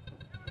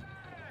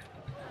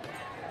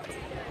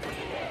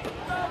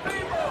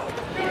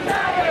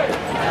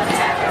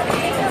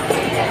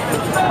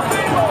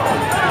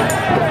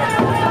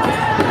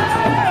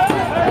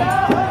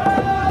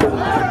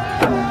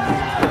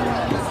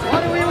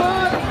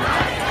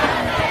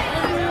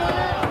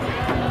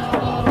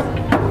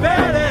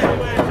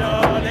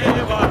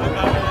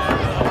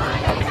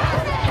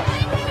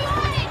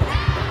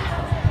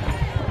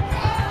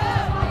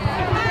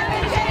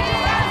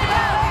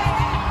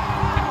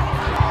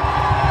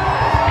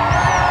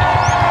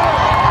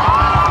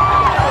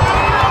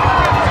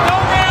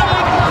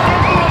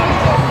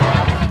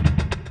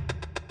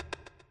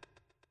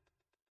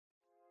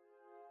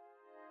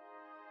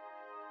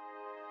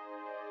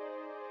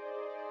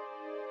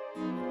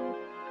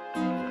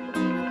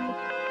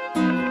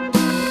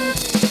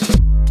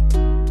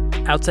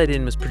 Outside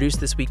In was produced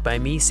this week by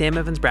me, Sam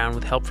Evans-Brown,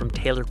 with help from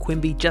Taylor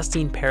Quimby,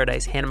 Justine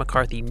Paradise, Hannah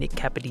McCarthy, Nick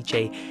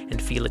Capodice,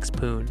 and Felix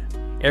Poon.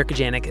 Erica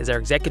Janik is our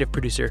executive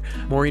producer.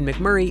 Maureen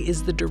McMurray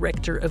is the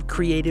director of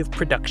creative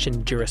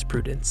production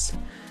jurisprudence.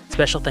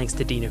 Special thanks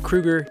to Dina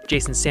Kruger,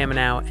 Jason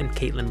Samenow, and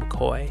Caitlin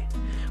McCoy.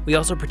 We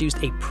also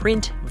produced a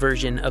print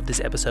version of this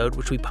episode,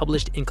 which we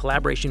published in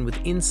collaboration with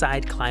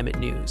Inside Climate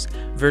News.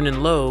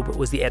 Vernon Loeb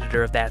was the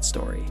editor of that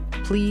story.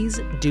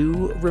 Please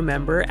do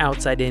remember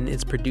Outside In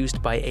is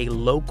produced by a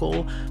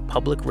local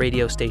public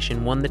radio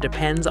station, one that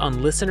depends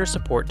on listener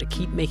support to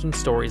keep making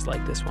stories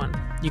like this one.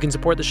 You can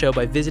support the show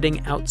by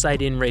visiting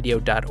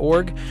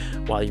outsideinradio.org.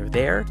 While you're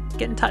there,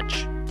 get in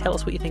touch. Tell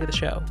us what you think of the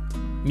show.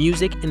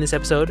 Music in this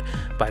episode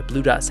by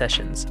Blue Dot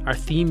Sessions. Our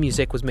theme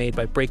music was made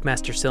by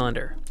Breakmaster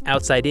Cylinder.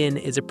 Outside In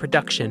is a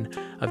production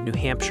of New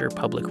Hampshire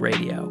Public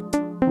Radio.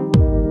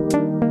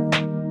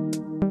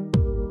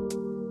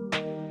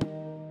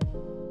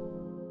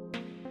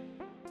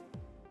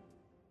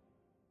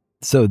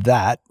 So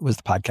that was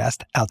the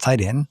podcast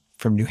Outside In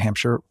from New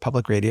Hampshire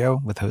Public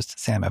Radio with host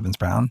Sam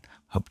Evans-Brown.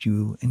 Hope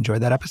you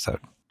enjoyed that episode.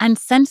 And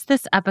since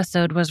this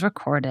episode was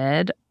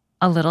recorded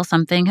a little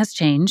something has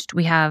changed.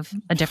 We have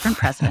a different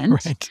president.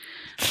 Right.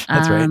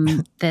 That's right.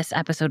 This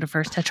episode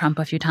refers to Trump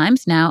a few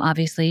times. Now,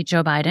 obviously,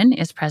 Joe Biden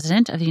is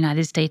president of the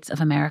United States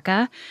of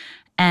America.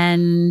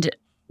 And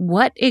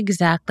what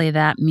exactly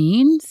that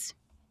means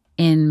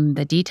in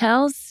the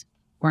details,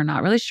 we're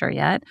not really sure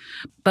yet.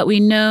 But we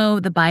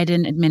know the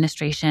Biden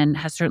administration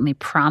has certainly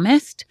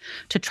promised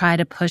to try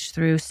to push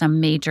through some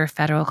major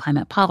federal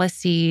climate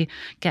policy,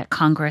 get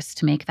Congress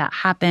to make that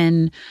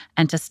happen,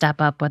 and to step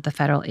up what the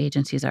federal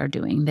agencies are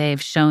doing. They've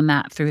shown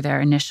that through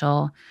their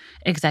initial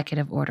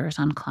executive orders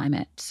on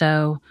climate.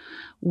 So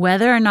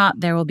whether or not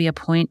there will be a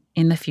point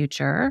in the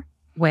future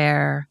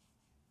where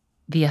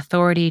the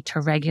authority to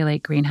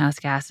regulate greenhouse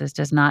gases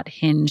does not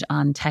hinge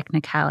on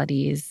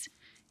technicalities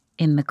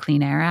in the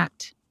Clean Air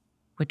Act,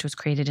 which was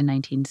created in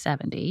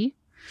 1970,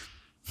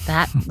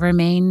 that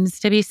remains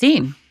to be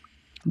seen.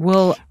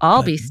 We'll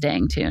all be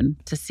staying tuned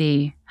to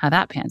see how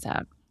that pans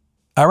out.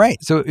 All right.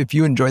 So if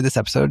you enjoyed this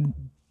episode,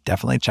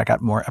 definitely check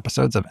out more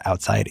episodes of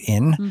Outside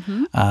In.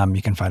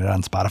 You can find it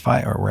on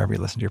Spotify or wherever you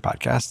listen to your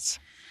podcasts.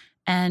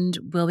 And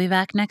we'll be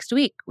back next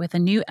week with a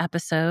new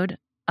episode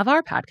of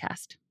our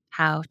podcast,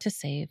 How to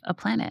Save a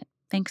Planet.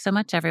 Thanks so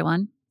much,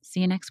 everyone. See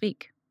you next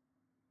week.